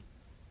they do.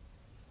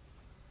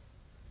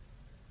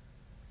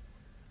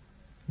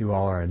 You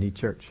all are a neat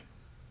church.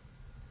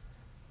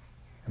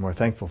 And we're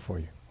thankful for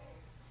you.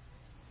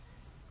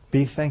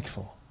 Be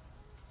thankful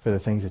for the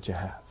things that you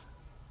have.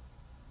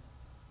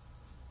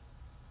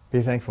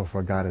 Be thankful for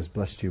what God has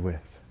blessed you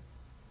with.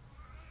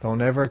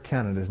 Don't ever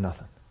count it as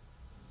nothing.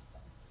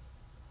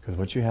 Because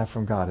what you have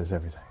from God is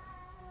everything.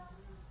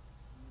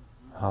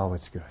 Oh,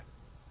 it's good.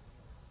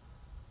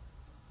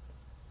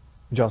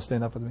 Would y'all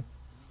stand up with me?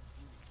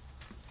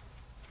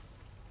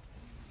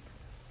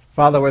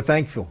 Father, we're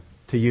thankful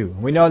to you.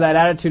 We know that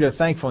attitude of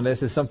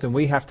thankfulness is something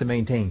we have to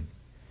maintain.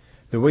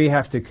 That we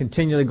have to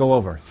continually go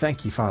over.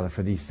 Thank you, Father,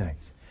 for these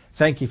things.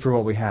 Thank you for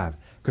what we have.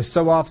 Because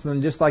so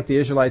often, just like the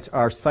Israelites,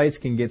 our sights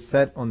can get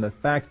set on the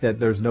fact that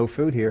there's no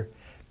food here.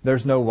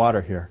 There's no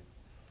water here.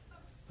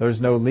 There's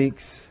no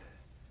leeks.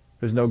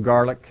 There's no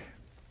garlic.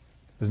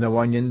 There's no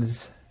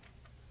onions.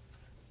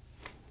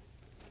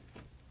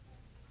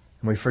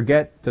 And we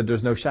forget that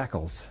there's no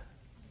shackles.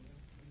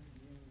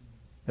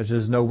 That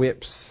there's no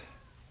whips.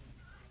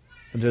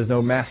 That there's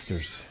no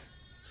masters.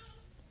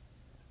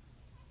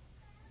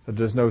 That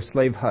there's no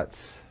slave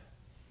huts.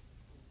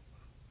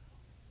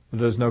 That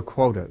there's no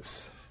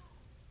quotas.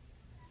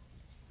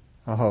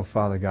 Oh,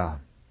 Father God.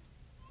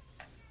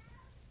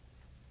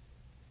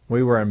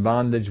 We were in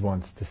bondage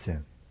once to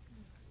sin.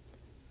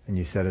 And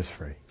you set us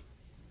free.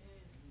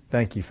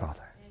 Thank you,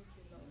 Father.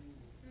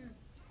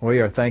 We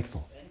are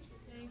thankful.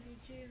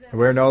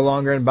 We're no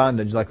longer in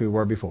bondage like we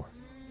were before.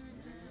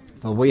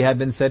 But we have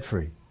been set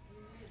free.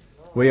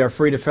 We are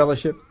free to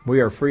fellowship.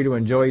 We are free to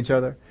enjoy each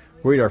other.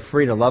 We are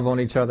free to love on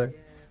each other.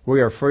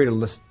 We are free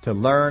to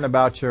learn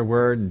about your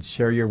word and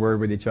share your word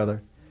with each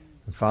other.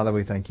 And Father,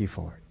 we thank you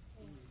for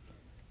it.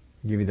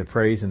 We give you the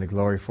praise and the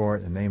glory for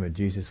it. In the name of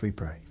Jesus we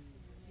pray.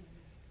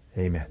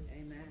 Amen.